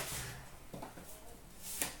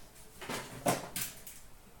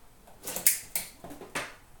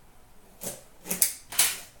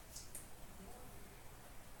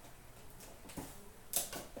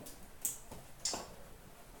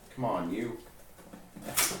 Come on, you.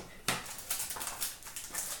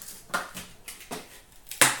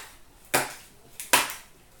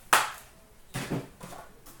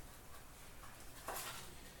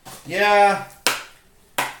 Yeah.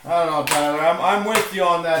 I don't know, Tyler. I'm with you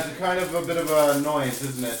on that. It's kind of a bit of a annoyance,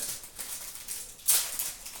 isn't it?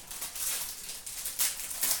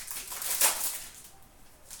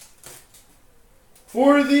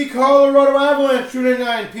 For the Colorado Avalanche,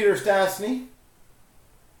 299, Peter Stastny.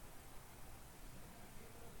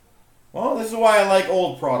 Well, this is why I like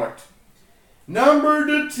old product. Number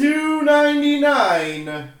to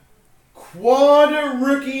 299, quad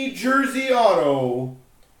rookie jersey auto.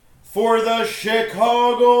 For the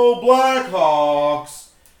Chicago Blackhawks,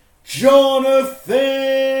 Jonathan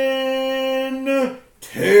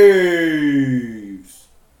Toews.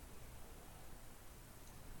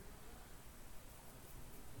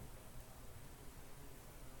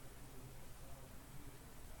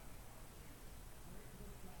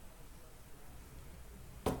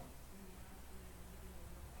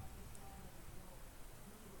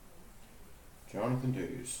 Jonathan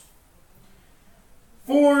Toews.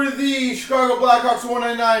 For the Chicago Blackhawks,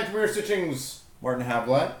 199, Premier Stitchings, Martin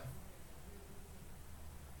Havlat.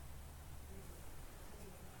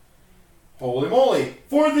 Holy moly.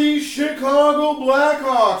 For the Chicago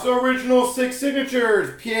Blackhawks, original 6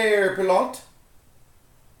 signatures, Pierre Pilote.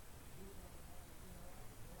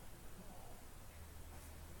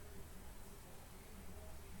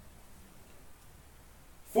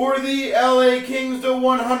 For the LA Kings to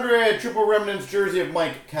 100, triple remnants jersey of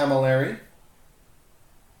Mike Camilleri.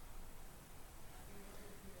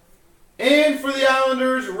 And for the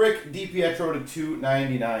Islanders, Rick DiPietro to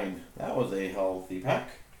 299. That was a healthy pack.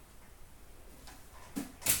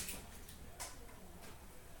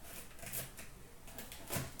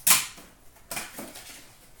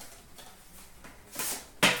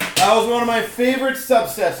 That was one of my favorite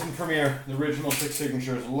subsets in Premier. The original 6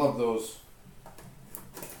 signatures. Love those.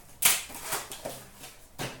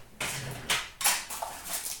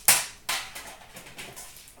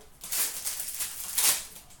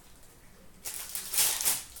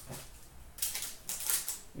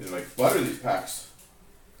 These are like butter, these packs.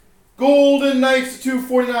 Golden Knights to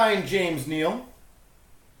 249, James Neal.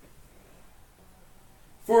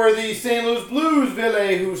 For the St. Louis Blues,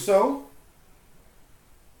 Ville Husso.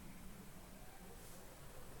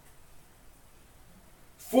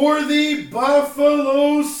 For the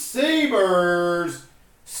Buffalo Sabres,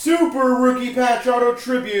 Super Rookie Patch Auto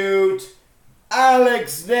Tribute,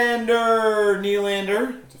 Alexander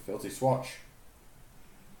Nylander. That's a filthy swatch.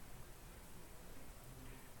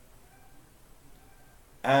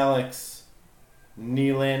 Alex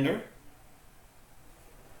Nylander.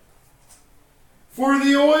 For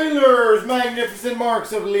the Oilers, magnificent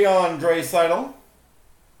marks of Leon Draisaitl.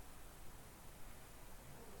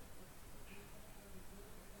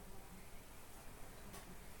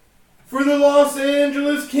 For the Los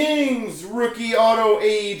Angeles Kings, rookie auto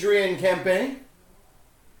Adrian Kempe.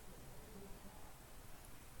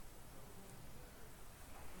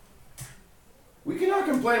 We cannot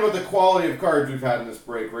complain about the quality of cards we've had in this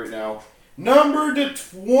break right now. Number to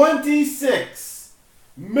 26,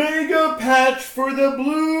 mega patch for the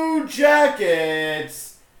Blue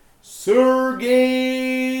Jackets, Sergei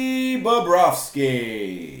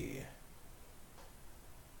Bobrovsky.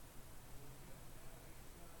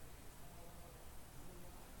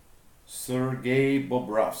 Sergei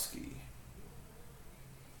Bobrovsky.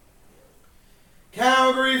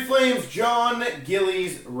 Calgary Flames, John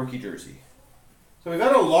Gillies, rookie jersey. So we've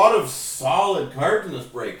had a lot of solid cards in this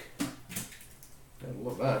break. I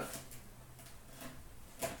love that.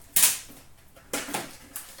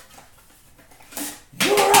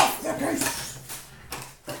 You're off the case!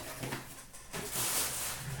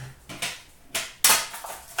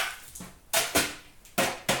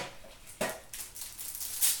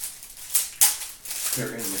 They're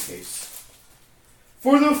in the case.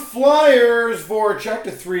 For the Flyers, Voracek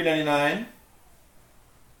to 399.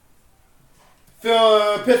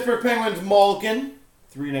 Pittsburgh Penguins, Malkin,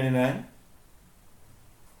 $3.99.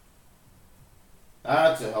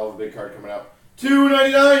 That's a hell of a big card coming out.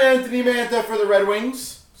 $2.99, Anthony Mantha for the Red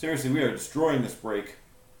Wings. Seriously, we are destroying this break.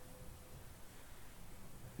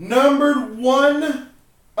 Numbered 1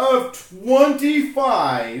 of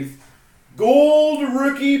 25. Gold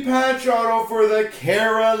rookie patch auto for the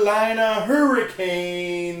Carolina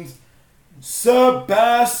Hurricanes, Sebastian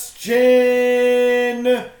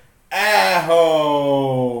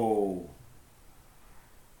Aho.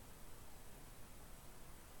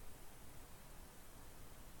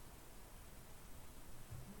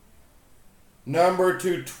 Number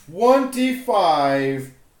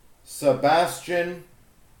 225, Sebastian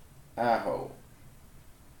Aho.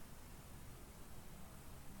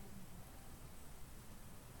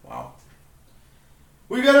 Wow.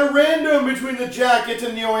 We got a random between the Jackets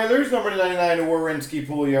and the Oilers. Number 99, Werenski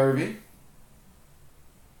Puljujarvi.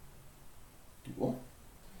 Cool.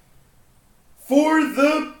 For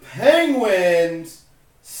the Penguins,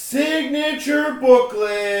 signature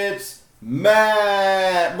booklets,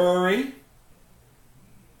 Matt Murray.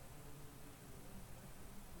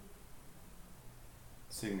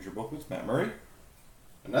 Signature booklets, Matt Murray.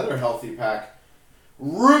 Another healthy pack.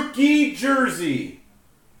 Rookie jersey.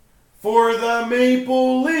 For the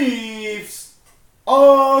Maple Leafs,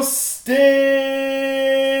 Austin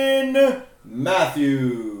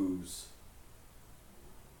Matthews.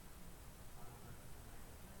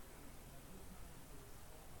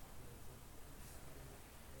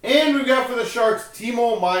 And we got for the Sharks,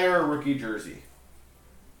 Timo Meier rookie jersey.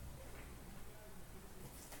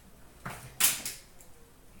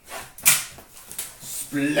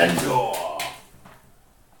 Splendor.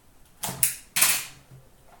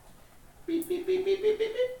 Beep, beep, beep, beep, beep,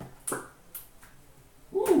 beep, beep.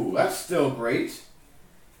 Ooh, that's still great.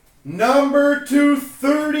 Number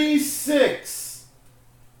 236.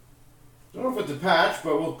 Don't know if it's a patch,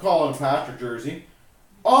 but we'll call it a patch or jersey.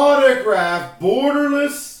 Autograph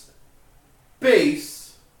borderless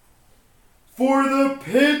base for the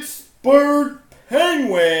Pittsburgh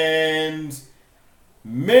Penguins,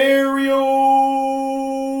 Mario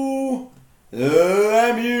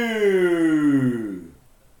Lemieux.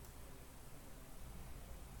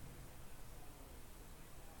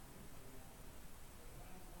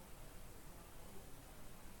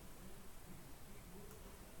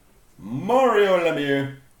 Mario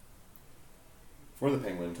Lemieux for the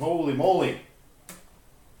Penguins. Holy moly.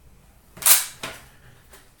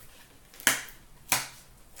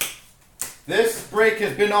 This break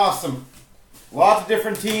has been awesome. Lots of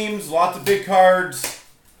different teams, lots of big cards.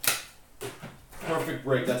 Perfect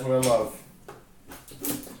break, that's what I love.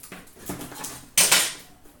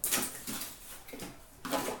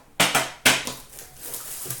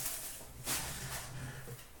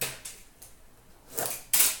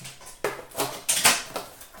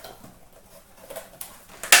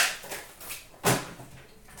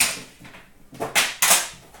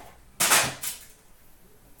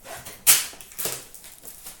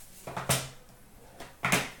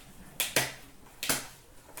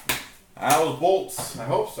 Owls Bolts. I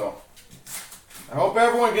hope so. I hope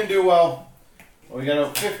everyone can do well. We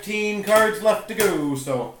got 15 cards left to go,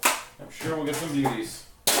 so I'm sure we'll get some beauties.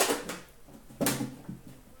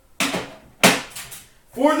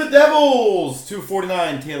 For the Devils,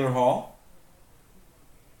 249 Taylor Hall.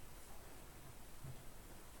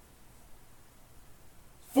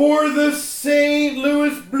 For the St.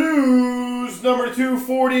 Louis Blues, number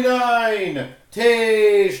 249,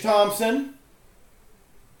 Tage Thompson.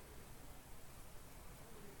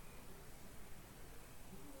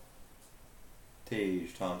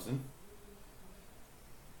 Tage Thompson.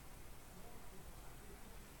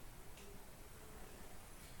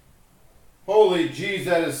 Holy jeez,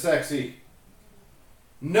 that is sexy.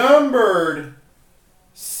 Numbered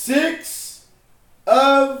 6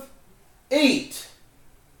 of 8.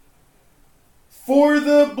 For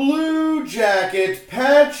the Blue Jackets,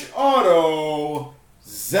 patch auto,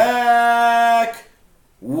 Zach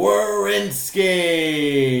Werenski.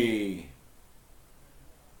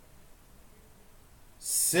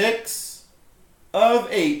 6 of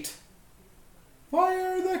 8.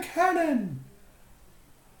 Fire the cannon.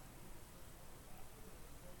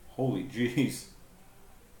 Holy jeez.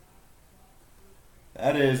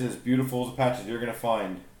 That is as beautiful as a patch as you're going to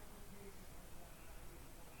find.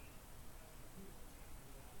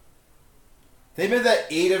 If they made that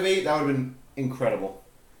 8 of 8, that would have been incredible.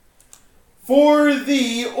 For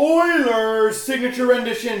the Oilers, signature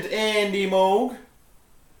renditions, Andy Moog.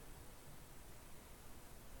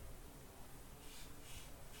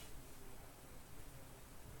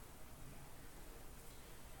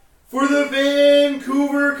 For the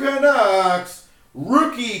Vancouver Canucks,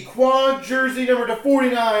 rookie quad jersey number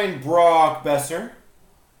 249, Brock Besser.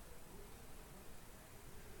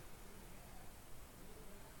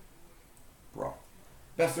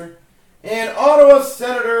 And Ottawa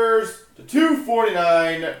Senators, to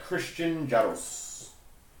 249, Christian Jaros.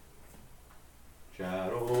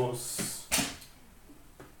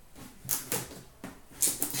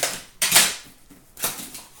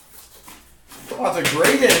 Lots of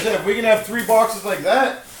great ends. If we can have 3 boxes like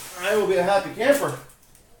that, I will be a happy camper.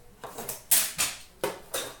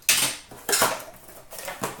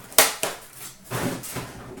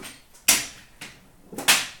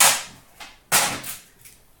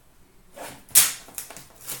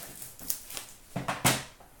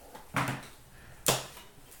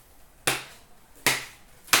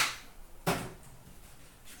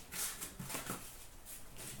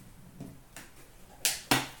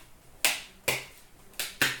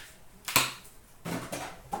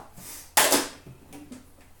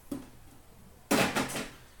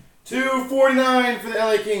 $2.49 for the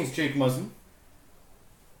LA Kings, Jake Muzzin.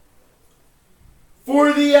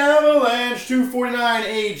 For the Avalanche, $2.49,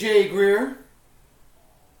 AJ Greer.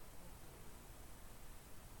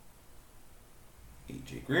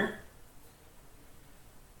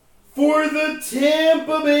 For the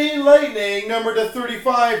Tampa Bay Lightning, number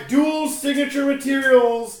 235, dual signature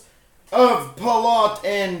materials of Palat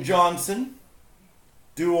and Johnson.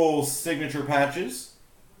 Dual signature patches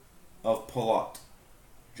of Palat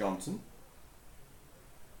Johnson.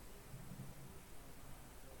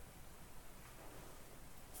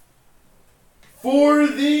 For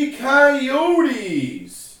the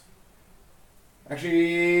Coyotes,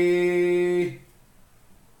 actually,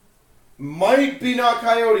 might be not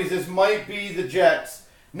Coyotes, this might be the Jets.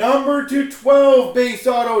 Number 212 base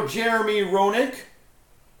auto, Jeremy Roenick.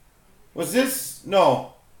 Was this?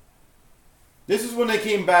 No. This is when they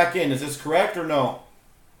came back in. Is this correct or no?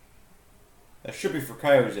 That should be for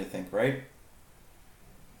Coyotes, I think, right?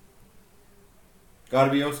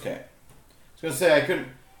 Gotta be okay. I was going to say, I couldn't...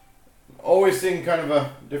 Always seeing kind of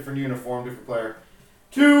a different uniform, different player.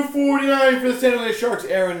 $2.49 for the San Jose Sharks,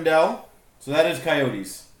 Aaron Dell. So that is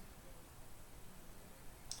Coyotes.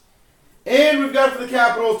 And we've got for the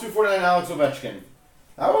Capitals, $2.49, Alex Ovechkin.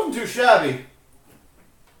 That wasn't too shabby.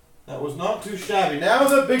 That was not too shabby. Now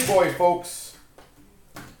the big boy, folks.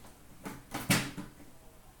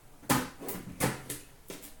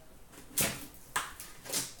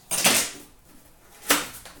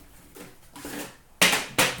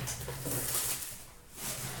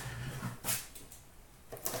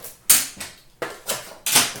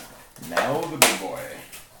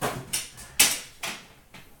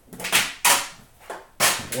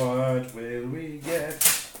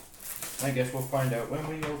 I guess we'll find out when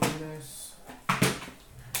we open this.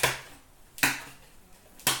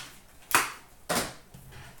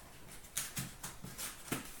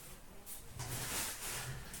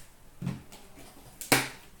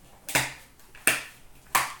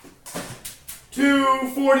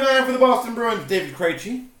 $2.49 for the Boston Bruins, David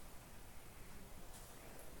Krejci.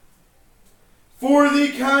 For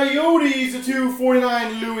the Coyotes, a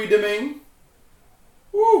 $2.49, Louis Domingue.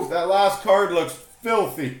 Woo, that last card looks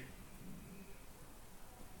filthy.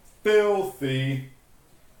 Filthy.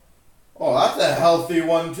 Oh, that's a healthy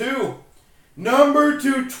one, too. Number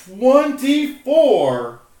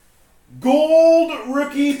 224. Gold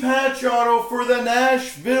rookie patch auto for the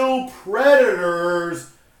Nashville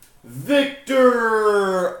Predators,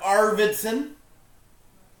 Victor Arvidsson.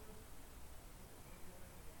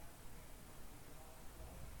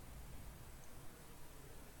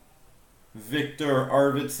 Victor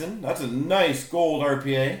Arvidsson. That's a nice gold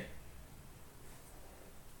RPA.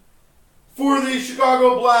 For the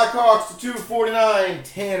Chicago Blackhawks, the $2.49,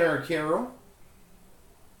 Tanner Carroll.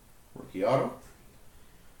 Rookie auto.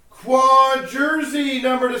 Quad jersey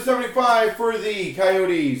number /75 for the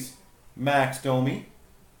Coyotes, Max Domi.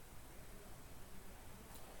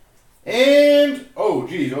 And, oh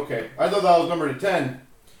geez, okay. I thought that was number /10.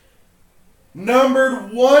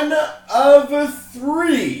 Numbered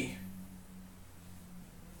 1/3.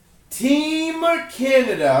 Team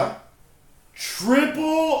Canada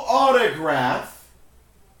triple autograph,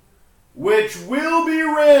 which will be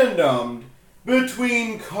randomed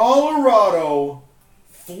between Colorado,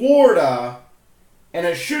 Florida, and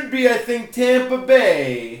it should be, I think, Tampa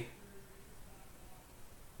Bay.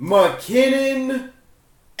 McKinnon,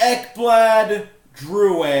 Ekblad,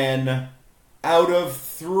 Drouin,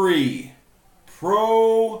 /3.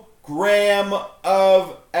 Program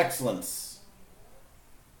of Excellence.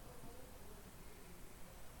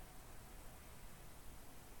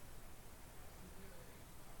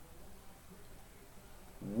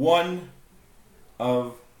 One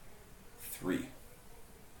of 3.